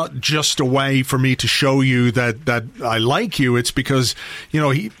is not just a way for me to show you that I like you. It's because,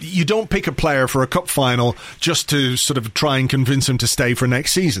 you don't pick a player for a cup final just to sort of try and convince him to stay for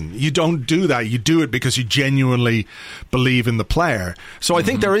next season. You don't do that. You do it because you genuinely believe in the player. So I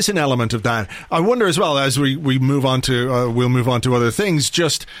think there is an element of that. I wonder as well, as we move on to, we'll move on to other things,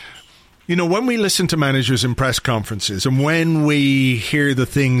 just... when we listen to managers in press conferences and when we hear the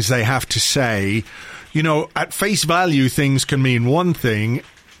things they have to say, at face value, things can mean one thing.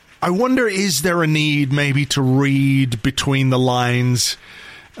 I wonder, is there a need maybe to read between the lines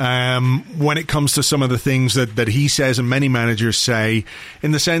when it comes to some of the things that he says and many managers say,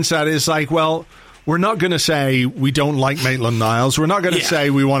 in the sense that it's like, well, we're not going to say we don't like Maitland-Niles. We're not going to say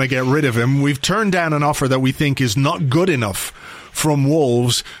we want to get rid of him. We've turned down an offer that we think is not good enough from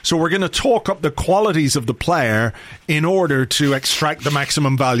Wolves, so we're going to talk up the qualities of the player in order to extract the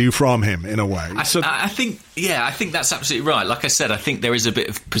maximum value from him, in a way. I think that's absolutely right. Like I said, I think there is a bit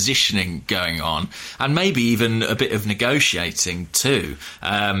of positioning going on, and maybe even a bit of negotiating too.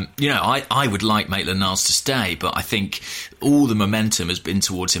 I would like Maitland-Niles to stay, but I think all the momentum has been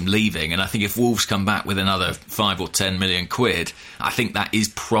towards him leaving, and I think if Wolves come back with another 5 or 10 million quid, I think that is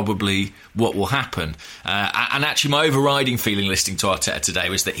probably what will happen. And actually, my overriding feeling listening to Arteta today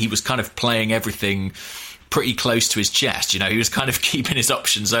was that he was kind of playing everything pretty close to his chest. He was kind of keeping his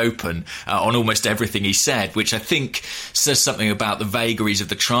options open on almost everything he said, which I think says something about the vagaries of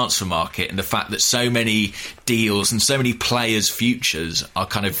the transfer market and the fact that so many deals and so many players' futures are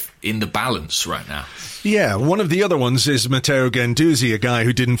kind of in the balance right now. Yeah, one of the other ones is Matteo Guendouzi, a guy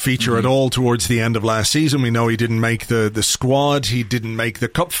who didn't feature at all towards the end of last season. We know he didn't make the squad. He didn't make the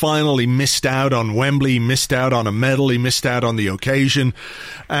cup final. He missed out on Wembley. He missed out on a medal. He missed out on the occasion.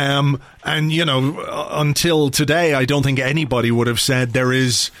 And, until today, I don't think anybody would have said there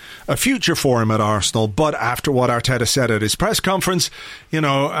is a future for him at Arsenal. But after what Arteta said at his press conference,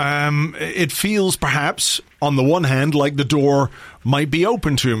 it feels perhaps, on the one hand, like the door might be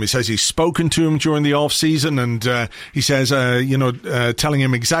open to him. He says he's spoken to him during the off-season, and he says, telling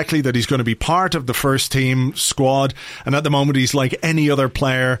him exactly that he's going to be part of the first team squad, and at the moment he's like any other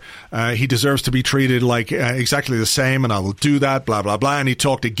player. He deserves to be treated like exactly the same, and I will do that, blah, blah, blah. And he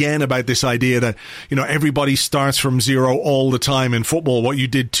talked again about this idea that, everybody starts from zero all the time in football. What you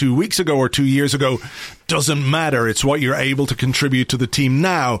did 2 weeks ago or 2 years ago doesn't matter. It's what you're able to contribute to the team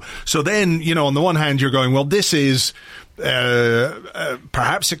now. So then, on the one hand, you're going, well, this is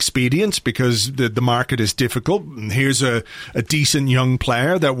perhaps expedient because the market is difficult. And here's a decent young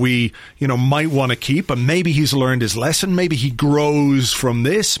player that we, might want to keep, and maybe he's learned his lesson. Maybe he grows from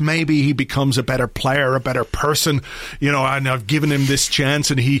this. Maybe he becomes a better player, a better person. And I've given him this chance,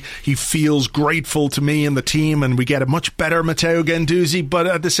 and he feels grateful to me and the team, and we get a much better Matteo Guendouzi. But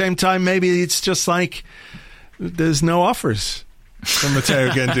at the same time, maybe it's just like there's no offers from Matteo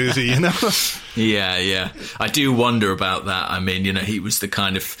Guendouzi, Yeah. I do wonder about that. I mean, he was the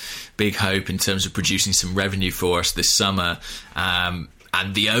kind of big hope in terms of producing some revenue for us this summer. And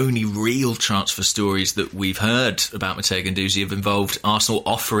the only real transfer stories that we've heard about Matteo Guendouzi have involved Arsenal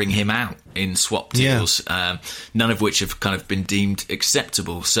offering him out in swap deals, none of which have kind of been deemed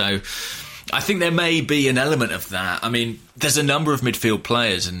acceptable. So I think there may be an element of that. I mean, there's a number of midfield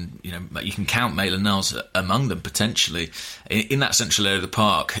players, and you can count Maitland-Niles among them potentially in that central area of the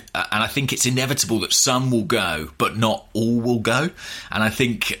park. And I think it's inevitable that some will go, but not all will go. And I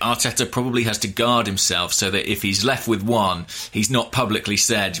think Arteta probably has to guard himself so that if he's left with one, he's not publicly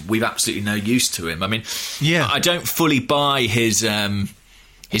said we've absolutely no use to him. I mean, I don't fully buy his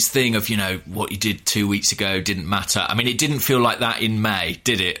thing of, what you did 2 weeks ago didn't matter. I mean, it didn't feel like that in May,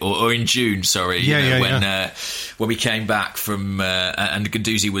 did it? Or in June, sorry. When we came back from... and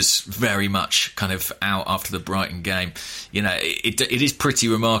Guendouzi was very much kind of out after the Brighton game. It is pretty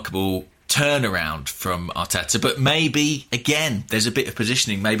remarkable turnaround from Arteta. But maybe, again, there's a bit of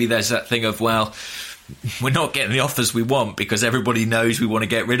positioning. Maybe there's that thing of, well, we're not getting the offers we want because everybody knows we want to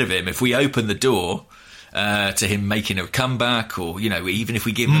get rid of him. If we open the door to him making a comeback, or even if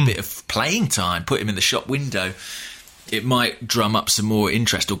we give him a bit of playing time, put him in the shop window, it might drum up some more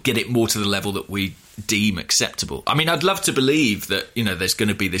interest or get it more to the level that we deem acceptable. I mean, I'd love to believe that there's going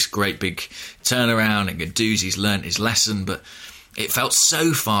to be this great big turnaround and Guendouzi's learnt his lesson, but it felt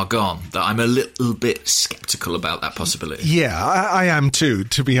so far gone that I'm a little bit sceptical about that possibility. Yeah, I am too,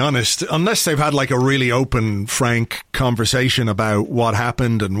 to be honest. Unless they've had like a really open, frank conversation about what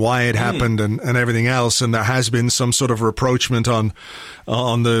happened and why it happened and everything else, and there has been some sort of rapprochement on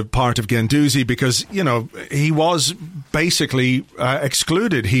the part of Guendouzi because, he was basically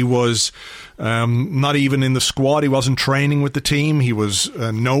excluded. He was not even in the squad. He wasn't training with the team. He was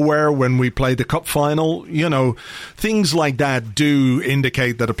nowhere when we played the cup final. Things like that do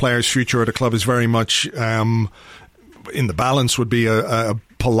indicate that a player's future at a club is very much in the balance, would be a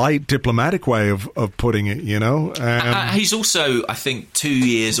polite, diplomatic way of putting it, He's also, I think, 2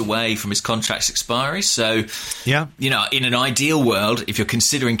 years away from his contract's expiry. So, in an ideal world, if you're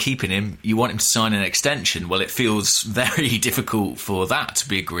considering keeping him, you want him to sign an extension. Well, it feels very difficult for that to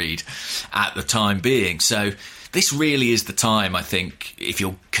be agreed at the time being. So this really is the time, I think, if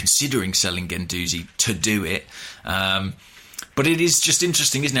you're considering selling Guendouzi, to do it. But it is just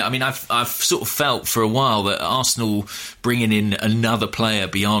interesting, isn't it? I mean, I've sort of felt for a while that Arsenal bringing in another player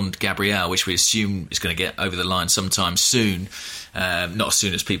beyond Gabriel, which we assume is going to get over the line sometime soon, not as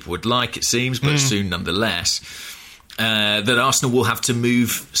soon as people would like, it seems, but soon nonetheless, that Arsenal will have to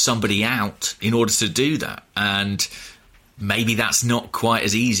move somebody out in order to do that. And maybe that's not quite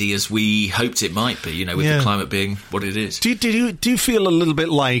as easy as we hoped it might be, with the climate being what it is. Do you feel a little bit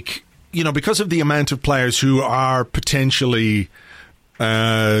like, because of the amount of players who are potentially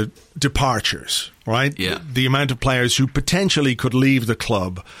departures, right? Yeah. The amount of players who potentially could leave the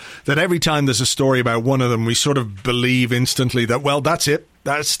club, that every time there's a story about one of them, we sort of believe instantly that, well, that's it.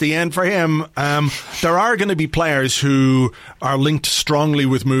 That's the end for him. There are going to be players who are linked strongly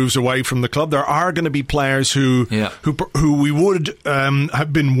with moves away from the club. There are going to be players who we would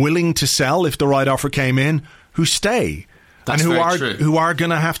have been willing to sell if the right offer came in, who stay. That's and who are going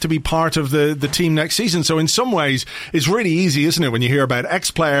to have to be part of the team next season. So in some ways, it's really easy, isn't it, when you hear about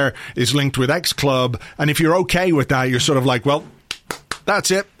X player is linked with X club, and if you're okay with that, you're sort of like, well, that's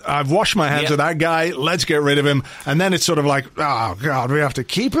it. I've washed my hands of that guy. Let's get rid of him. And then it's sort of like, oh, God, we have to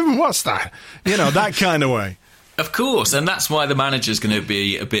keep him? What's that? That kind of way. Of course, and that's why the manager's going to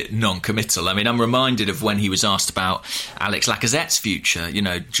be a bit non-committal. I mean, I'm reminded of when he was asked about Alex Lacazette's future,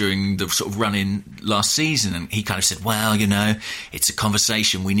 during the sort of run-in last season, and he kind of said, well, it's a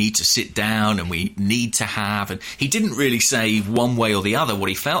conversation we need to sit down and we need to have, and he didn't really say one way or the other what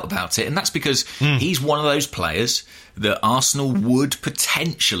he felt about it, and that's because he's one of those players that Arsenal would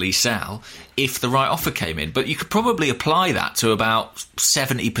potentially sell if the right offer came in. But you could probably apply that to about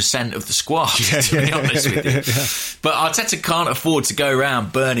 70% of the squad, to be honest with you. Yeah. But Arteta can't afford to go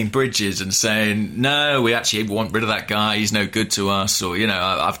around burning bridges and saying, no, we actually want rid of that guy, he's no good to us, or,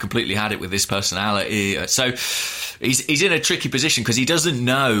 I've completely had it with this personality. So he's in a tricky position because he doesn't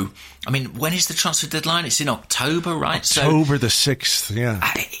know I mean, when is the transfer deadline? It's in October, right? October the 6th, yeah.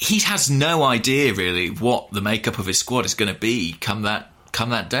 He has no idea, really, what the makeup of his squad is going to be come that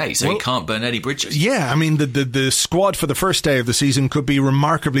day, so he can't burn any bridges. Yeah, I mean, the squad for the first day of the season could be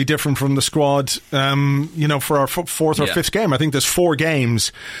remarkably different from the squad, for our fourth or fifth game. I think there's 4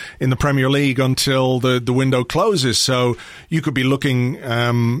 games in the Premier League until the window closes, so you could be looking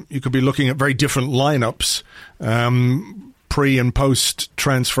at very different lineups pre and post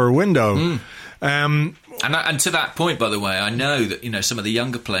transfer window. And to that point, by the way, I know that some of the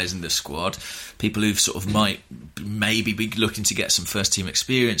younger players in the squad, people who've sort of might maybe be looking to get some first team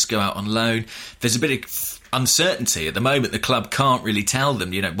experience, go out on loan. There's a bit of uncertainty at the moment. The club can't really tell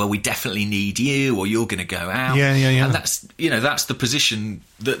them, well, we definitely need you, or you're going to go out. Yeah. And that's the position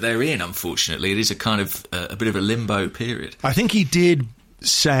that they're in. Unfortunately, it is a kind of a bit of a limbo period. I think he did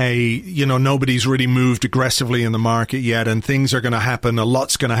say, nobody's really moved aggressively in the market yet, and things are going to happen. A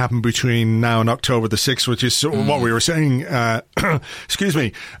lot's going to happen between now and October the 6th, which is what we were saying, excuse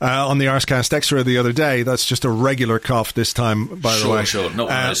me, on the Arscast Extra the other day. That's just a regular cough this time, by the way. Sure, not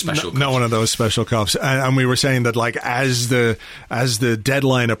one of those special coughs. Not one of those special coughs. And we were saying that, as the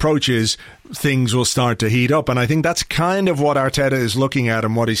deadline approaches, things will start to heat up. And I think that's kind of what Arteta is looking at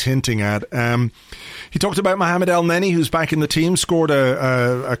and what he's hinting at. He talked about Mohamed Elneny, who's back in the team, scored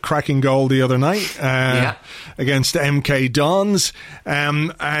a cracking goal the other night against MK Dons.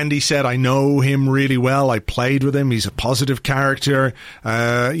 And he said, I know him really well. I played with him. He's a positive character.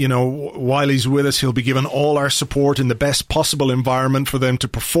 While he's with us, he'll be given all our support in the best possible environment for them to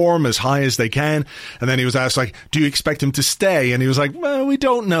perform as high as they can. And then he was asked, do you expect him to stay? And he was like, well, we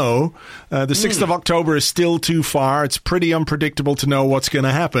don't know. The 6th of October is still too far. It's pretty unpredictable to know what's going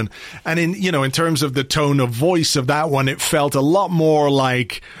to happen. And in terms of the tone of voice of that one, it felt a lot more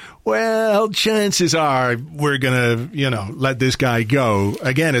like, well, chances are we're going to, let this guy go.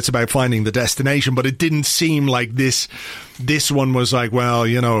 Again, it's about finding the destination, but it didn't seem like this one was like, well,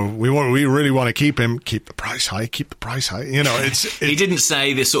 we really want to keep him, keep the price high. He didn't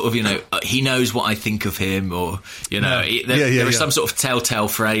say this sort of, he knows what I think of him, or, there are some sort of telltale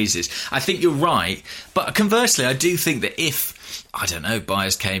phrases. I think you're right. But conversely, I do think that if, I don't know,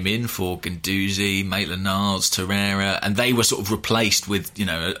 buyers came in for Guendouzi, Maitland-Niles, Torreira, and they were sort of replaced with,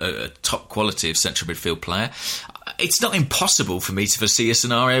 a top quality of central midfield player, it's not impossible for me to foresee a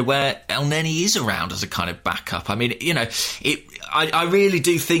scenario where Elneny is around as a kind of backup. I mean, I really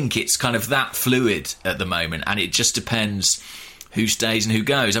do think it's kind of that fluid at the moment, and it just depends who stays and who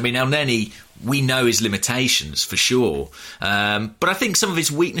goes. I mean, Elneny, we know his limitations for sure, but I think some of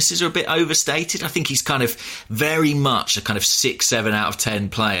his weaknesses are a bit overstated. I think he's kind of very much a kind of 6-7 out of 10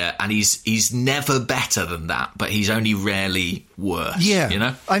 player, and he's never better than that, but he's only rarely worse.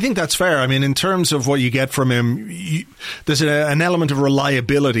 Yeah, I think that's fair. I mean, in terms of what you get from him, there's an element of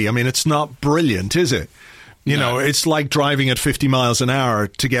reliability. I mean, it's not brilliant, is it? It's like driving at 50 miles an hour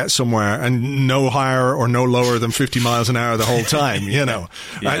to get somewhere, and no higher or no lower than 50 miles an hour the whole time,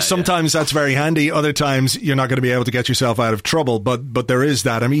 Sometimes that's very handy. Other times you're not going to be able to get yourself out of trouble. But there is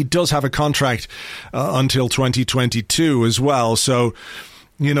that. I mean, he does have a contract until 2022 as well. So,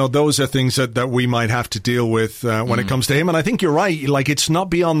 those are things that we might have to deal with when it comes to him. And I think you're right. It's not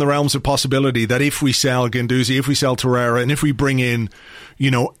beyond the realms of possibility that if we sell Guendouzi, if we sell Torreira, and if we bring in,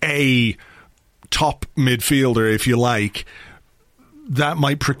 a top midfielder, if you like, that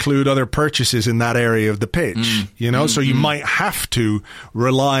might preclude other purchases in that area of the pitch, so you might have to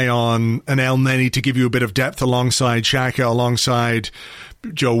rely on an Elneny to give you a bit of depth alongside Xhaka, alongside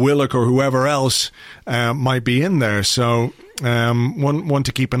Joe Willock, or whoever else might be in there. So one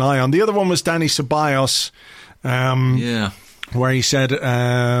to keep an eye on. The other one was Dani Ceballos, where he said,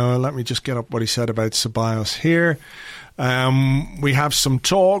 let me just get up what he said about Ceballos here. We have some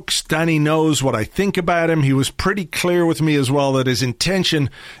talks. Danny knows what I think about him. He was pretty clear with me as well that his intention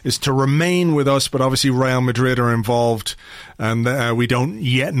is to remain with us, but obviously Real Madrid are involved, and we don't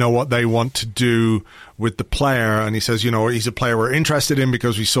yet know what they want to do with the player. And he says, he's a player we're interested in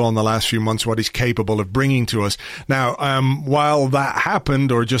because we saw in the last few months what he's capable of bringing to us. Now, while that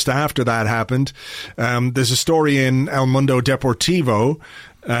happened, or just after that happened, there's a story in El Mundo Deportivo,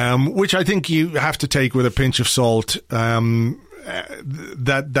 which I think you have to take with a pinch of salt, that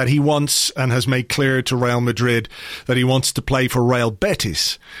he wants and has made clear to Real Madrid that he wants to play for Real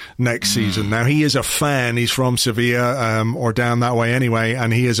Betis next season. Now, he is a fan. He's from Sevilla, or down that way anyway,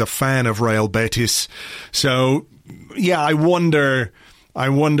 and he is a fan of Real Betis. So, yeah, I wonder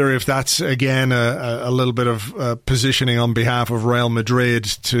if that's, again, a little bit of positioning on behalf of Real Madrid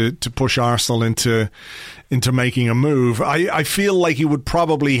to push Arsenal into making a move. I feel like he would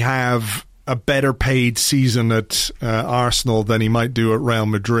probably have a better paid season at Arsenal than he might do at Real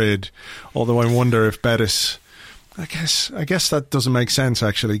Madrid. Although I wonder if Betis... I guess that doesn't make sense,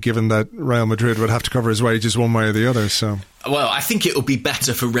 actually, given that Real Madrid would have to cover his wages one way or the other. So, well, I think it will be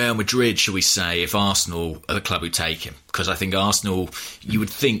better for Real Madrid, shall we say, if Arsenal are the club who take him. Because I think Arsenal, you would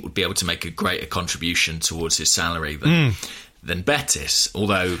think, would be able to make a greater contribution towards his salary than Betis,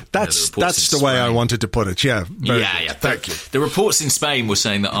 although that's the way I wanted to put it. Yeah, thank you. The reports in Spain were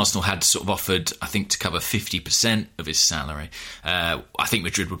saying that Arsenal had sort of offered, I think, to cover 50% of his salary. I think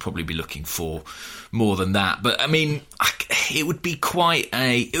Madrid would probably be looking for more than that, but I mean, it would be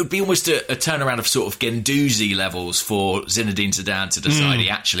almost a turnaround of sort of Guendouzi levels for Zinedine Zidane to decide he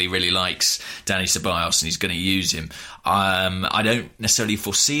actually really likes Dani Ceballos and he's going to use him. I don't necessarily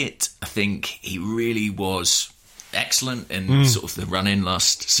foresee it. I think he really was excellent in sort of the run-in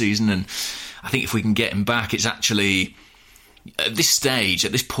last season, and I think if we can get him back, it's actually at this stage,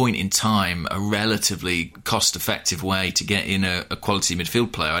 at this point in time, a relatively cost-effective way to get in a quality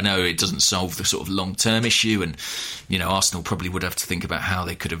midfield player. I know it doesn't solve the sort of long-term issue, and Arsenal probably would have to think about how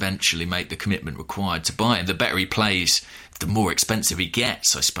they could eventually make the commitment required to buy him. The better he plays, the more expensive he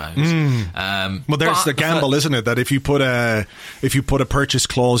gets, I suppose. Well, there's the gamble, isn't it? That if you put a purchase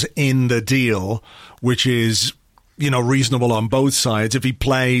clause in the deal, which is reasonable on both sides. If he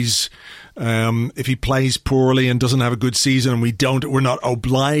plays poorly and doesn't have a good season, and we're not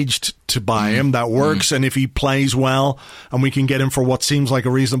obliged to buy him, that works. And if he plays well and we can get him for what seems like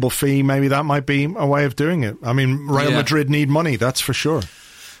a reasonable fee, maybe that might be a way of doing it. I mean, Real Madrid need money, that's for sure.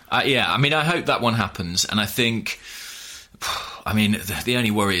 I mean, I hope that one happens, and I think. I mean, the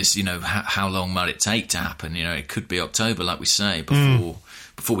only worry is, how long might it take to happen? It could be October, like we say,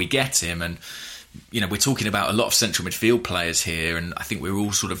 before we get him, and. We're talking about a lot of central midfield players here, and I think we're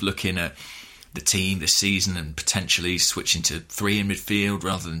all sort of looking at the team this season and potentially switching to 3 in midfield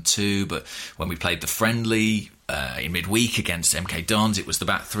rather than 2. But when we played the friendly in midweek against MK Dons, it was the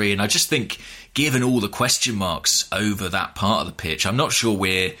back 3. And I just think, given all the question marks over that part of the pitch, I'm not sure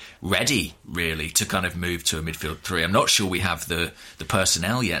we're ready, really, to kind of move to a midfield 3. I'm not sure we have the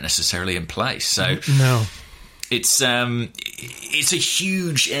personnel yet necessarily in place. So no. It's a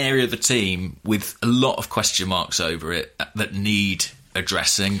huge area of the team with a lot of question marks over it that need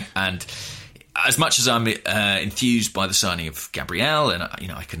addressing. And as much as I'm enthused by the signing of Gabriel, and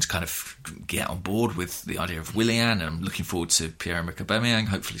I can kind of get on board with the idea of Willian, and I'm looking forward to Pierre-Emerick Aubameyang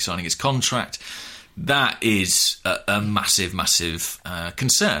hopefully signing his contract. That is a massive, massive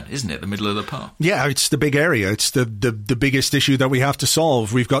concern, isn't it? The middle of the park. Yeah, it's the big area. It's the biggest issue that we have to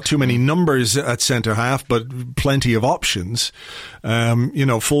solve. We've got too many numbers at centre half, but plenty of options.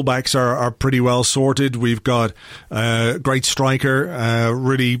 Fullbacks are pretty well sorted. We've got a great striker,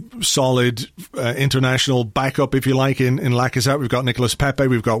 really solid international backup, if you like, in Lacazette. We've got Nicolas Pepe,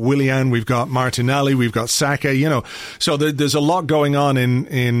 we've got Willian, we've got Martinelli, we've got Saka. So there's a lot going on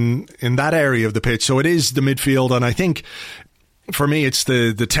in that area of the pitch. So it is the midfield, and I think for me it's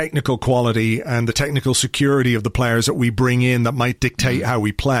the technical quality and the technical security of the players that we bring in that might dictate how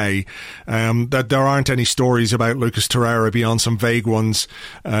we play. That there aren't any stories about Lucas Torreira beyond some vague ones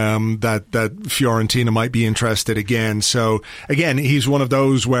that Fiorentina might be interested again. So again, he's one of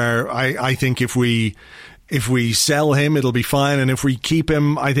those where I think if we sell him, it'll be fine, and if we keep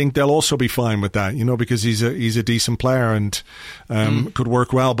him, I think they'll also be fine with that, because he's a decent player and could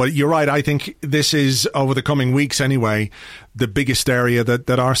work well. But you're right, I think this is, over the coming weeks anyway, the biggest area that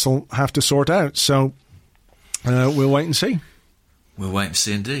Arsenal have to sort out. So we'll wait and see. We'll wait and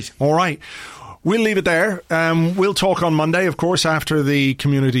see indeed. All right. We'll leave it there. We'll talk on Monday, of course, after the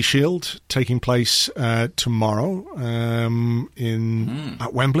Community Shield taking place tomorrow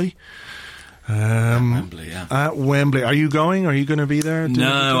at Wembley. Wembley, yeah. At Wembley. Are you going? Are you going to be there?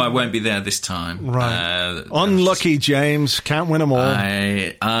 No, I won't be there this time. Right. Unlucky, James. Can't win them all.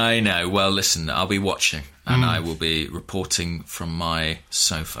 I know. Well, listen, I'll be watching, and I will be reporting from my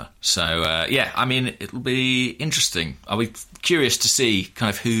sofa. So, I mean, it'll be interesting. I'll be curious to see kind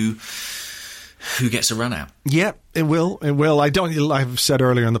of who gets a run out. Yeah, it will. It will. I've said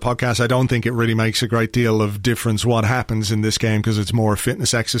earlier in the podcast, I don't think it really makes a great deal of difference what happens in this game, because it's more a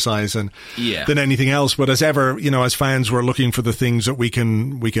fitness exercise than anything else. But as ever, as fans, we're looking for the things that we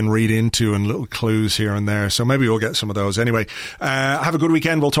can read into and little clues here and there. So maybe we'll get some of those. Anyway, have a good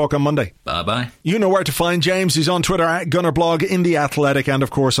weekend. We'll talk on Monday. Bye-bye. You know where to find James. He's on Twitter at Gunnerblog, in The Athletic, and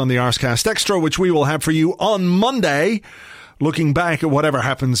of course on the Arscast Extra, which we will have for you on Monday, looking back at whatever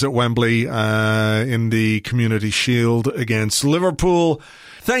happens at Wembley in the Community Shield against Liverpool.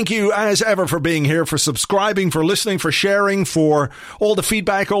 Thank you as ever for being here, for subscribing, for listening, for sharing, for all the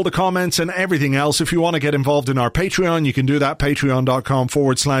feedback, all the comments and everything else. If you want to get involved in our Patreon, you can do that.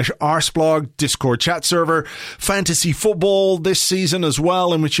 Patreon.com/Arsblog, Discord chat server, fantasy football this season as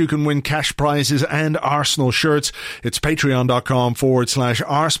well, in which you can win cash prizes and Arsenal shirts. It's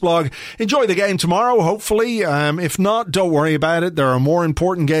patreon.com/Arsblog. Enjoy the game tomorrow, hopefully. If not, don't worry about it. There are more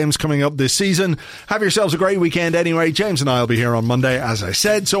important games coming up this season. Have yourselves a great weekend anyway. James and I will be here on Monday, as I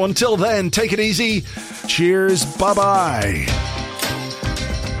said. So until then, take it easy. Cheers. Bye-bye.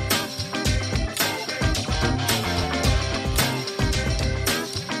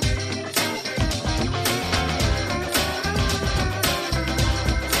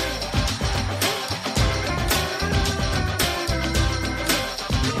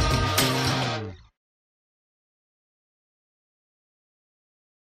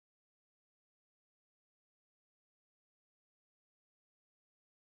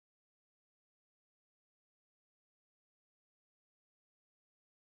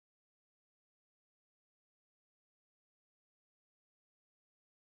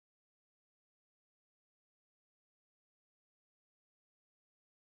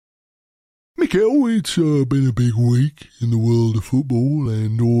 Mikel, it's been a big week in the world of football,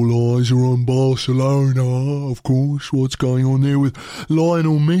 and all eyes are on Barcelona, of course. What's going on there with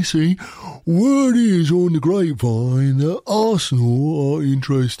Lionel Messi? Word is on the grapevine that Arsenal are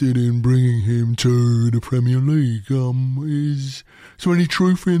interested in bringing him to the Premier League. Is there any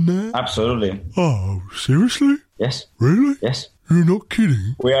truth in that? Absolutely. Oh, seriously? Yes. Really? Yes. You're not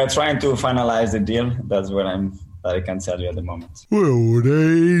kidding? We are trying to finalize the deal. That's what I can tell you at the moment. Well, that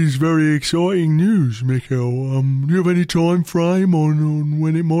is very exciting news, Mikel. Do you have any time frame on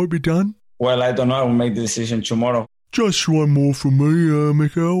when it might be done? Well, I don't know. I will make the decision tomorrow. Just one more from me,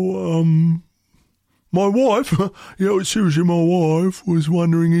 Mikel. My wife, seriously, my wife was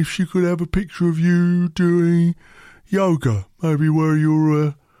wondering if she could have a picture of you doing yoga, maybe where you're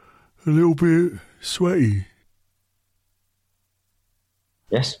a little bit sweaty.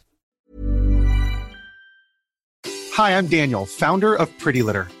 Yes. Hi, I'm Daniel, founder of Pretty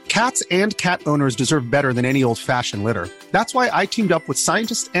Litter. Cats and cat owners deserve better than any old-fashioned litter. That's why I teamed up with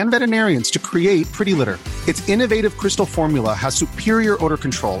scientists and veterinarians to create Pretty Litter. Its innovative crystal formula has superior odor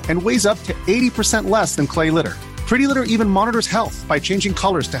control and weighs up to 80% less than clay litter. Pretty Litter even monitors health by changing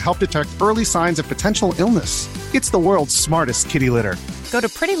colors to help detect early signs of potential illness. It's the world's smartest kitty litter. Go to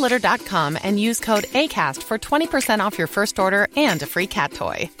prettylitter.com and use code ACAST for 20% off your first order and a free cat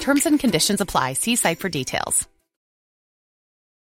toy. Terms and conditions apply. See site for details.